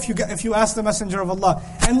will if you ask the Messenger of Allah.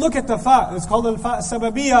 And look at the fa. It's called al-fa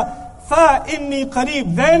sababiyya. Fa inni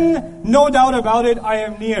qareeb. Then, no doubt about it, I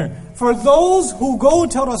am near. For those who go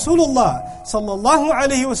to Rasulullah sallallahu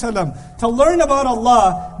alayhi wasallam to learn about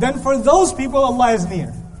Allah, then for those people Allah is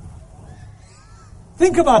near.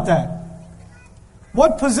 Think about that.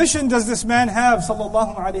 What position does this man have,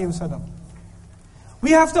 sallallahu alayhi wasallam?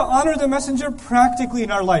 We have to honor the Messenger practically in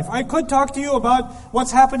our life. I could talk to you about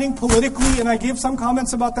what's happening politically, and I gave some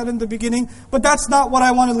comments about that in the beginning, but that's not what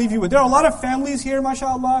I want to leave you with. There are a lot of families here,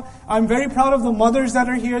 mashallah. I'm very proud of the mothers that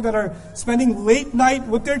are here that are spending late night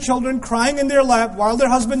with their children, crying in their lap while their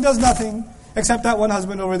husband does nothing, except that one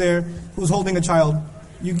husband over there who's holding a child.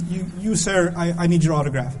 You sir, I need your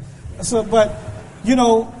autograph. But,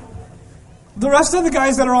 the rest of the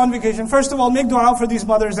guys that are on vacation, first of all, make dua for these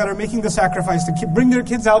mothers that are making the sacrifice to bring their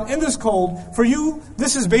kids out in this cold. For you,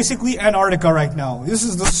 this is basically Antarctica right now. This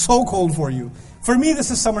is so cold for you. For me,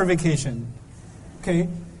 this is summer vacation. Okay?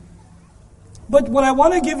 But what I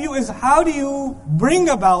want to give you is how do you bring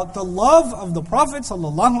about the love of the Prophet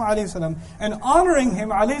ﷺ and honoring him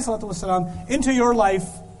ﷺ into your life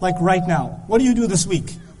like right now. What do you do this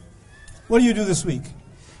week? What do you do this week?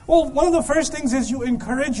 Well, one of the first things is you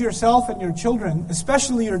encourage yourself and your children,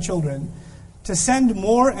 especially your children, to send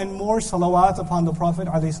more and more salawat upon the Prophet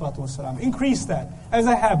ﷺ. Increase that as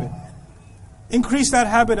a habit. Increase that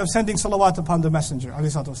habit of sending salawat upon the Messenger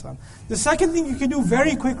ﷺ. The second thing you can do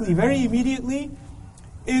very quickly, very immediately,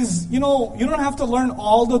 is, you don't have to learn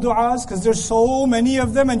all the du'as, because there's so many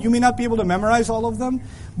of them and you may not be able to memorize all of them,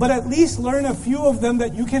 but at least learn a few of them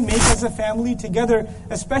that you can make as a family together,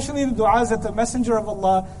 especially the du'as that the Messenger of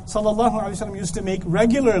Allah sallallahu alaihi wasallam used to make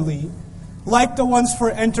regularly, like the ones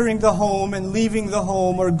for entering the home and leaving the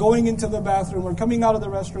home, or going into the bathroom, or coming out of the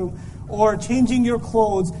restroom, or changing your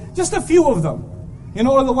clothes, just a few of them.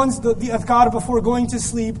 Or the ones, the adhkar before going to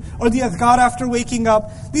sleep, or the adhkar after waking up.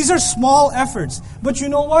 These are small efforts. But you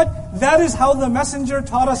know what? That is how the Messenger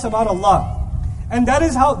taught us about Allah. And that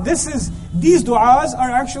is how, these du'as are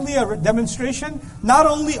actually a demonstration, not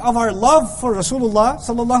only of our love for Rasulullah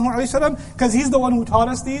sallallahu alaihi wasallam, because he's the one who taught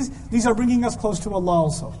us these are bringing us close to Allah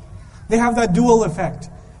also. They have that dual effect.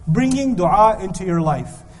 Bringing du'a into your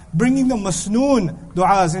life. Bringing the masnoon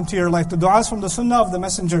du'as into your life, the du'as from the sunnah of the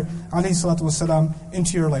Messenger alayhi salatu wasalam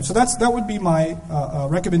into your life. So that would be my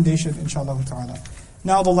recommendation, inshallah ta'ala.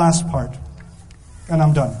 Now the last part, and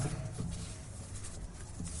I'm done.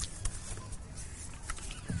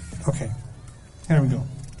 Okay, here we go.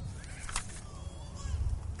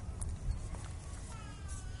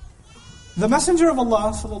 The Messenger of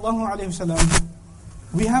Allah sallallahu alayhi wasallam,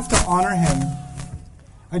 we have to honor him.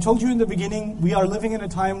 I told you in the beginning, we are living in a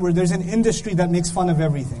time where there's an industry that makes fun of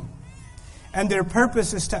everything. And their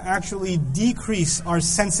purpose is to actually decrease our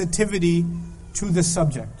sensitivity to this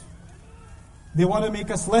subject. They want to make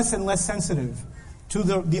us less and less sensitive to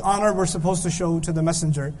the honor we're supposed to show to the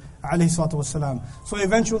Messenger alayhi salatu wasalam. So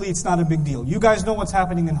eventually it's not a big deal. You guys know what's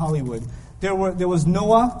happening in Hollywood. There was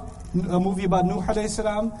Noah, a movie about Nuh alayhi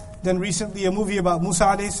salam, then recently a movie about Musa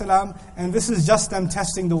alayhi salam, and this is just them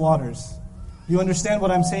testing the waters. You understand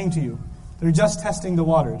what I'm saying to you? They're just testing the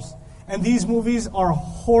waters. And these movies are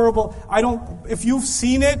horrible. If you've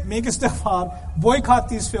seen it, make istighfar, boycott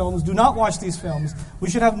these films, do not watch these films. We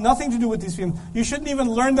should have nothing to do with these films. You shouldn't even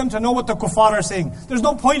learn them to know what the kuffar are saying. There's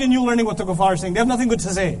no point in you learning what the kuffar are saying. They have nothing good to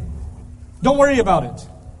say. Don't worry about it.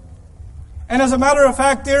 And as a matter of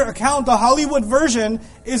fact, their account, the Hollywood version,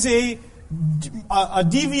 is a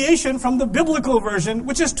deviation from the biblical version,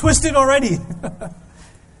 which is twisted already.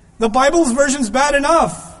 The Bible's version's bad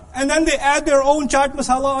enough. And then they add their own chaat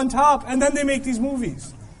masala on top. And then they make these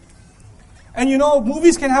movies. And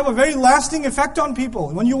movies can have a very lasting effect on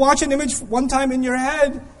people. When you watch an image one time in your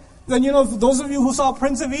head, then those of you who saw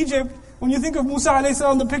Prince of Egypt, when you think of Musa alayhi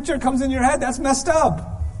salam, the picture comes in your head, that's messed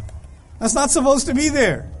up. That's not supposed to be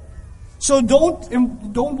there. So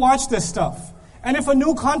don't watch this stuff. And if a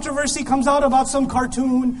new controversy comes out about some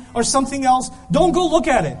cartoon or something else, don't go look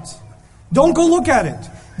at it. Don't go look at it.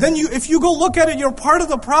 Then if you go look at it, you're part of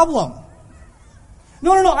the problem.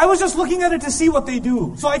 No, I was just looking at it to see what they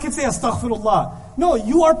do. So I can say astaghfirullah. No,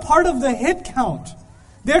 you are part of the hit count.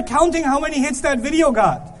 They're counting how many hits that video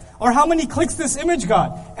got. Or how many clicks this image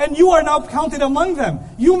got. And you are now counted among them.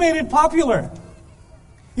 You made it popular.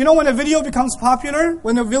 When a video becomes popular,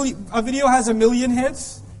 when a video has 1 million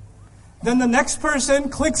hits, then the next person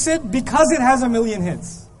clicks it because it has 1 million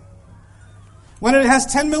hits. When it has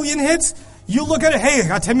 10 million hits, you look at it, hey, it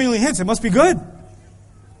got 10 million hits, it must be good.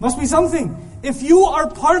 Must be something. If you are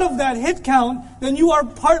part of that hit count, then you are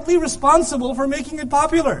partly responsible for making it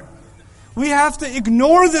popular. We have to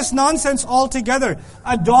ignore this nonsense altogether.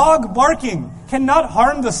 A dog barking cannot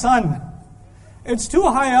harm the sun. It's too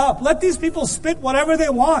high up. Let these people spit whatever they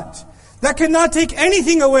want. That cannot take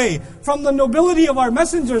anything away from the nobility of our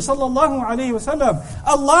Messenger sallallahu alayhi wasallam.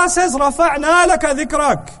 Allah says, رَفَعْنَا لَكَ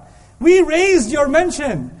ذِكْرَكَ. We raised your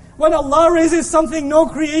mention. When Allah raises something, no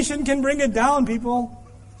creation can bring it down, people.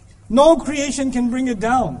 No creation can bring it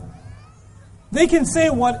down. They can say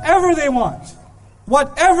whatever they want.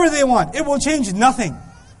 Whatever they want. It will change nothing.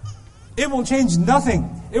 It will change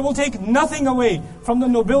nothing. It will take nothing away from the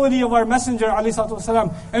nobility of our Messenger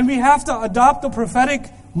ﷺ. And we have to adopt the prophetic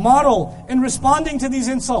model in responding to these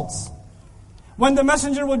insults. When the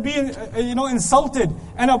Messenger would be insulted,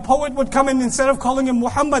 and a poet would come in, instead of calling him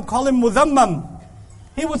Muhammad, call him Mudhammam.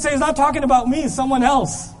 He would say, it's not talking about me, it's someone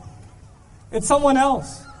else. It's someone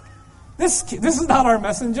else. This is not our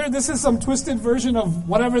Messenger. This is some twisted version of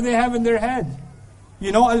whatever they have in their head.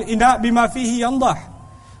 Al-ina' bima fihi yandah.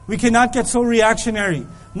 We cannot get so reactionary.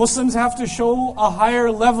 Muslims have to show a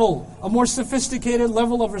higher level, a more sophisticated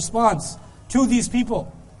level of response to these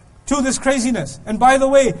people, to this craziness. And by the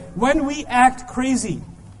way, when we act crazy,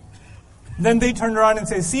 then they turn around and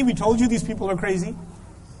say, see, we told you these people are crazy.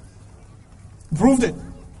 Proved it.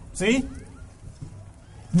 See?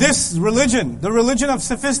 This religion, the religion of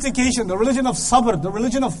sophistication, the religion of sabr, the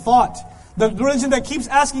religion of thought, the religion that keeps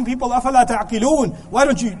asking people, أَفَلَا تَعْقِلُونَ? Why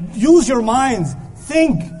don't you use your minds?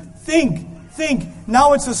 Think.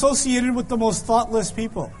 Now it's associated with the most thoughtless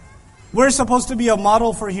people. We're supposed to be a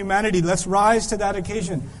model for humanity. Let's rise to that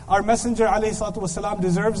occasion. Our Messenger ﷺ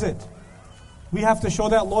deserves it. We have to show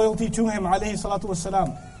that loyalty to him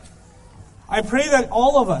ﷺ. I pray that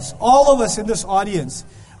all of us in this audience,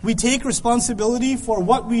 we take responsibility for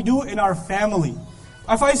what we do in our family.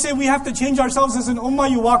 If I say we have to change ourselves as an ummah,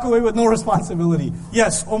 you walk away with no responsibility.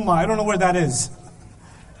 Yes, ummah, I don't know where that is.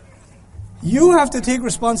 You have to take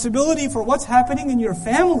responsibility for what's happening in your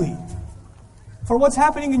family. For what's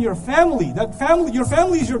happening in your family. Your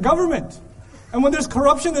family is your government. And when there's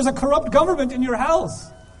corruption, there's a corrupt government in your house.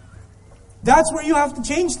 That's where you have to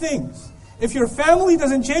change things. If your family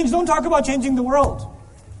doesn't change, don't talk about changing the world.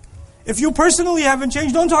 If you personally haven't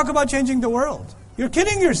changed, don't talk about changing the world. You're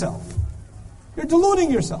kidding yourself. You're deluding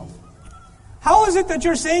yourself. How is it that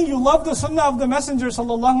you're saying you love the sunnah of the Messenger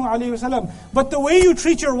sallallahu alaihi wasallam, but the way you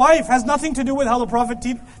treat your wife has nothing to do with how the Prophet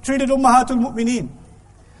treated ummahatul mu'mineen?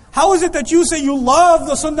 How is it that you say you love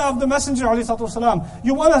the sunnah of the Messenger alayhi wasallam?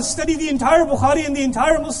 You want to study the entire Bukhari and the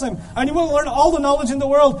entire Muslim, and you want to learn all the knowledge in the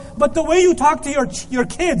world, but the way you talk to your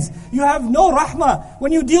kids, you have no rahmah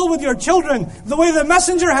when you deal with your children, the way the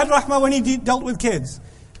Messenger had rahmah when he dealt with kids.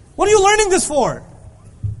 What are you learning this for?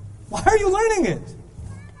 Why are you learning it?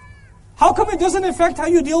 How come it doesn't affect how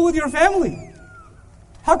you deal with your family?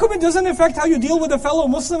 How come it doesn't affect how you deal with a fellow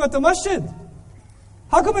Muslim at the masjid?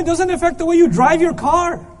 How come it doesn't affect the way you drive your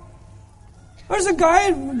car? There's a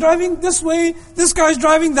guy driving this way, this guy's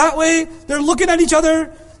driving that way, they're looking at each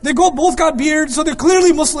other, both got beards, so they're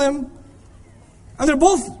clearly Muslim. And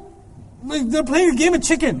they're playing a game of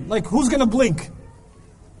chicken, like who's gonna blink?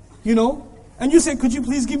 And you say, could you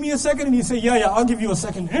please give me a second? And you say, yeah, I'll give you a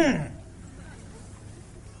second.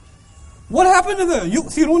 What happened to the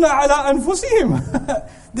يُؤْثِرُونَ عَلَىٰ أَنفُسِهِمْ?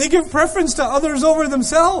 They give preference to others over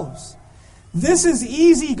themselves. This is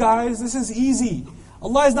easy, guys. This is easy.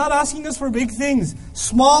 Allah is not asking us for big things.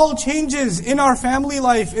 Small changes in our family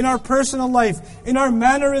life, in our personal life, in our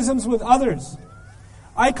mannerisms with others.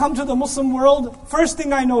 I come to the Muslim world, first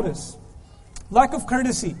thing I notice, lack of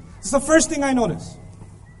courtesy. It's the first thing I notice.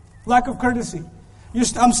 Lack of courtesy.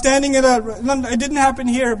 I'm standing it didn't happen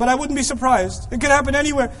here, but I wouldn't be surprised. It could happen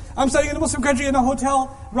anywhere. I'm standing in a Muslim country in a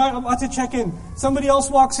hotel, right, I'm about to check in. Somebody else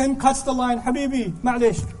walks in, cuts the line. Habibi,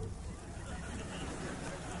 ma'lish.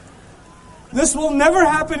 This will never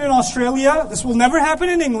happen in Australia. This will never happen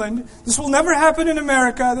in England. This will never happen in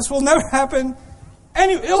America. This will never happen.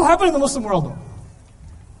 It'll happen in the Muslim world though.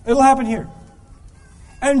 It'll happen here.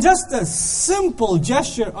 And just a simple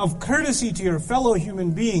gesture of courtesy to your fellow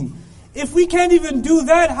human being. If we can't even do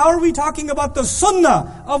that, how are we talking about the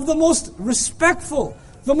sunnah of the most respectful,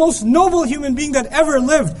 the most noble human being that ever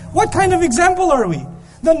lived? What kind of example are we?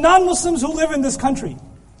 The non-Muslims who live in this country,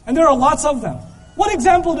 and there are lots of them. What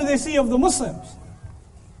example do they see of the Muslims?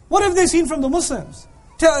 What have they seen from the Muslims?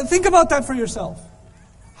 Think about that for yourself.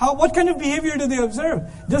 What kind of behavior do they observe?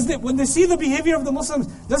 When they see the behavior of the Muslims,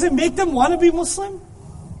 does it make them want to be Muslim?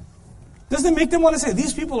 Does it make them want to say,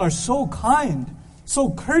 these people are so kind,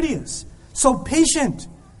 so courteous, so patient,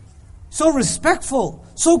 so respectful,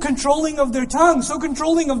 so controlling of their tongue, so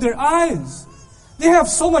controlling of their eyes. They have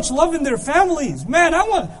so much love in their families. Man,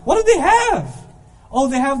 what do they have? Oh,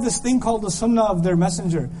 they have this thing called the sunnah of their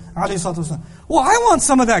messenger, alayhi salatu wasalam. Well, I want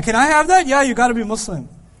some of that. Can I have that? Yeah, you got to be Muslim.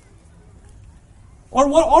 Or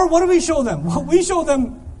what do we show them? What we show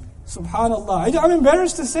them, subhanallah. I'm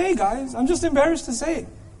embarrassed to say, guys. I'm just embarrassed to say.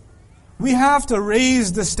 We have to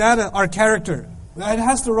raise the status, our character. It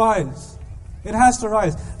has to rise. It has to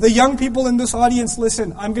rise. The young people in this audience,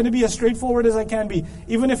 listen, I'm going to be as straightforward as I can be.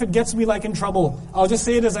 Even if it gets me like in trouble. I'll just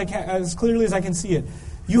say it as clearly as I can see it.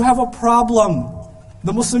 You have a problem.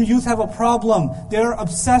 The Muslim youth have a problem. They're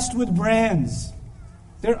obsessed with brands.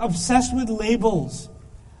 They're obsessed with labels.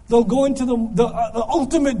 They'll go into the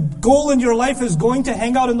ultimate goal in your life is going to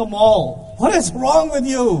hang out in the mall. What is wrong with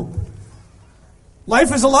you?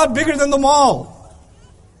 Life is a lot bigger than the mall.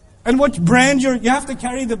 And what brand you have to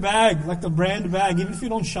carry the bag, like the brand bag. Even if you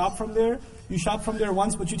don't shop from there, you shop from there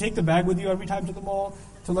once, but you take the bag with you every time to the mall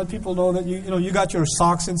to let people know that you got your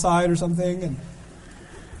socks inside or something, and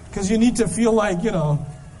because you need to feel like,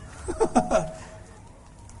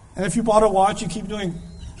 And if you bought a watch, you keep doing.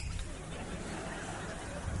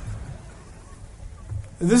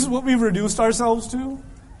 Is this what we've reduced ourselves to?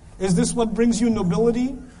 Is this what brings you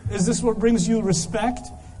nobility? Is this what brings you respect?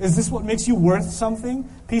 Is this what makes you worth something?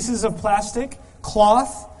 Pieces of plastic,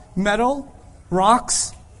 cloth, metal,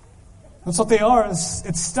 rocks. That's what they are.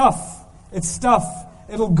 It's stuff. It's stuff.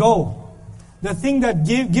 It'll go. The thing that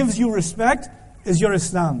gives you respect is your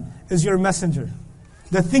Islam, is your messenger.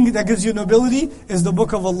 The thing that gives you nobility is the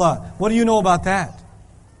book of Allah. What do you know about that?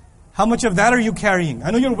 How much of that are you carrying? I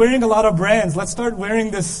know you're wearing a lot of brands. Let's start wearing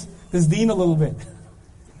this deen a little bit.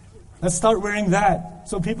 Let's start wearing that.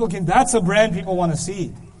 So people can, that's a brand people want to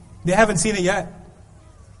see. They haven't seen it yet.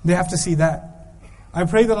 They have to see that. I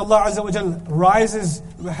pray that Allah Azza wa Jal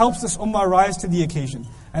helps this ummah rise to the occasion.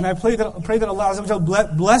 And I pray that Allah Azza wa Jal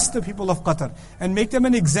bless the people of Qatar and make them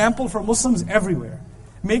an example for Muslims everywhere.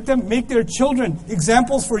 Make their children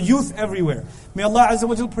examples for youth everywhere. May Allah Azza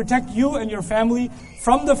wa Jal protect you and your family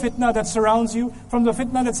from the fitna that surrounds you, from the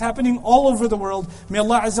fitna that's happening all over the world. May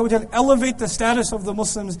Allah Azza wa Jal elevate the status of the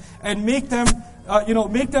Muslims and make them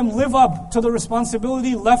live up to the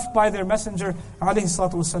responsibility left by their Messenger, alayhi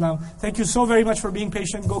salatu wasalam. Thank you so very much for being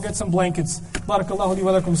patient. Go get some blankets. Barakallahu li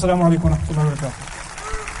wa lakum. Assalamu alaikum wa rahmatullahi wa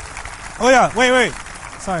barakatuh. Oh yeah, wait.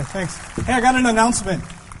 Sorry, thanks. Hey, I got an announcement.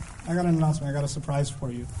 I got a surprise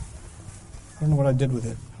for you. I don't know what I did with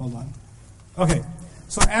it. Hold on. Okay,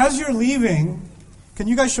 so as you're leaving, can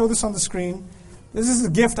you guys show this on the screen? This is a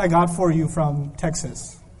gift I got for you from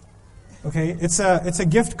Texas. Okay, it's a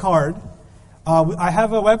gift card. I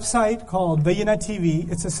have a website called Bayyina TV.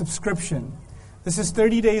 It's a subscription. This is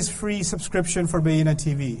 30 days free subscription for Bayyina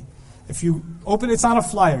TV. If you open it's not a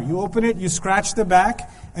flyer. You open it, you scratch the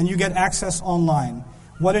back, and you get access online.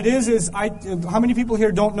 What it is how many people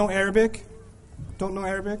here don't know Arabic? Don't know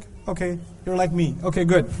Arabic? Okay, you're like me. Okay,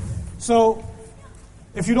 good. So,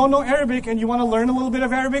 if you don't know Arabic and you want to learn a little bit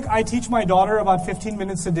of Arabic, I teach my daughter about 15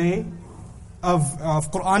 minutes a day of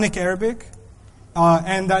Quranic Arabic.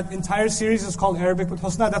 And that entire series is called Arabic with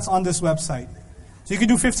Husna. That's on this website. So you can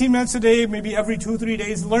do 15 minutes a day, maybe every 2-3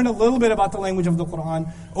 days, learn a little bit about the language of the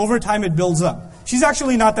Quran. Over time it builds up. She's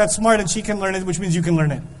actually not that smart and she can learn it, which means you can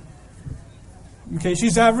learn it. Okay,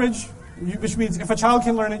 she's average, which means if a child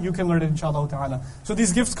can learn it, you can learn it, inshallah ta'ala. So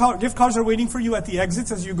these gift cards are waiting for you at the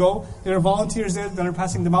exits as you go. There are volunteers there that are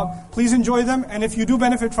passing them out. Please enjoy them, and if you do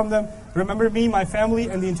benefit from them, remember me, my family,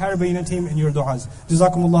 and the entire Bayyina team in your du'as.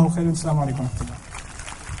 Jazakumullahu khairan. Assalamu alaikum wa rahmatullah.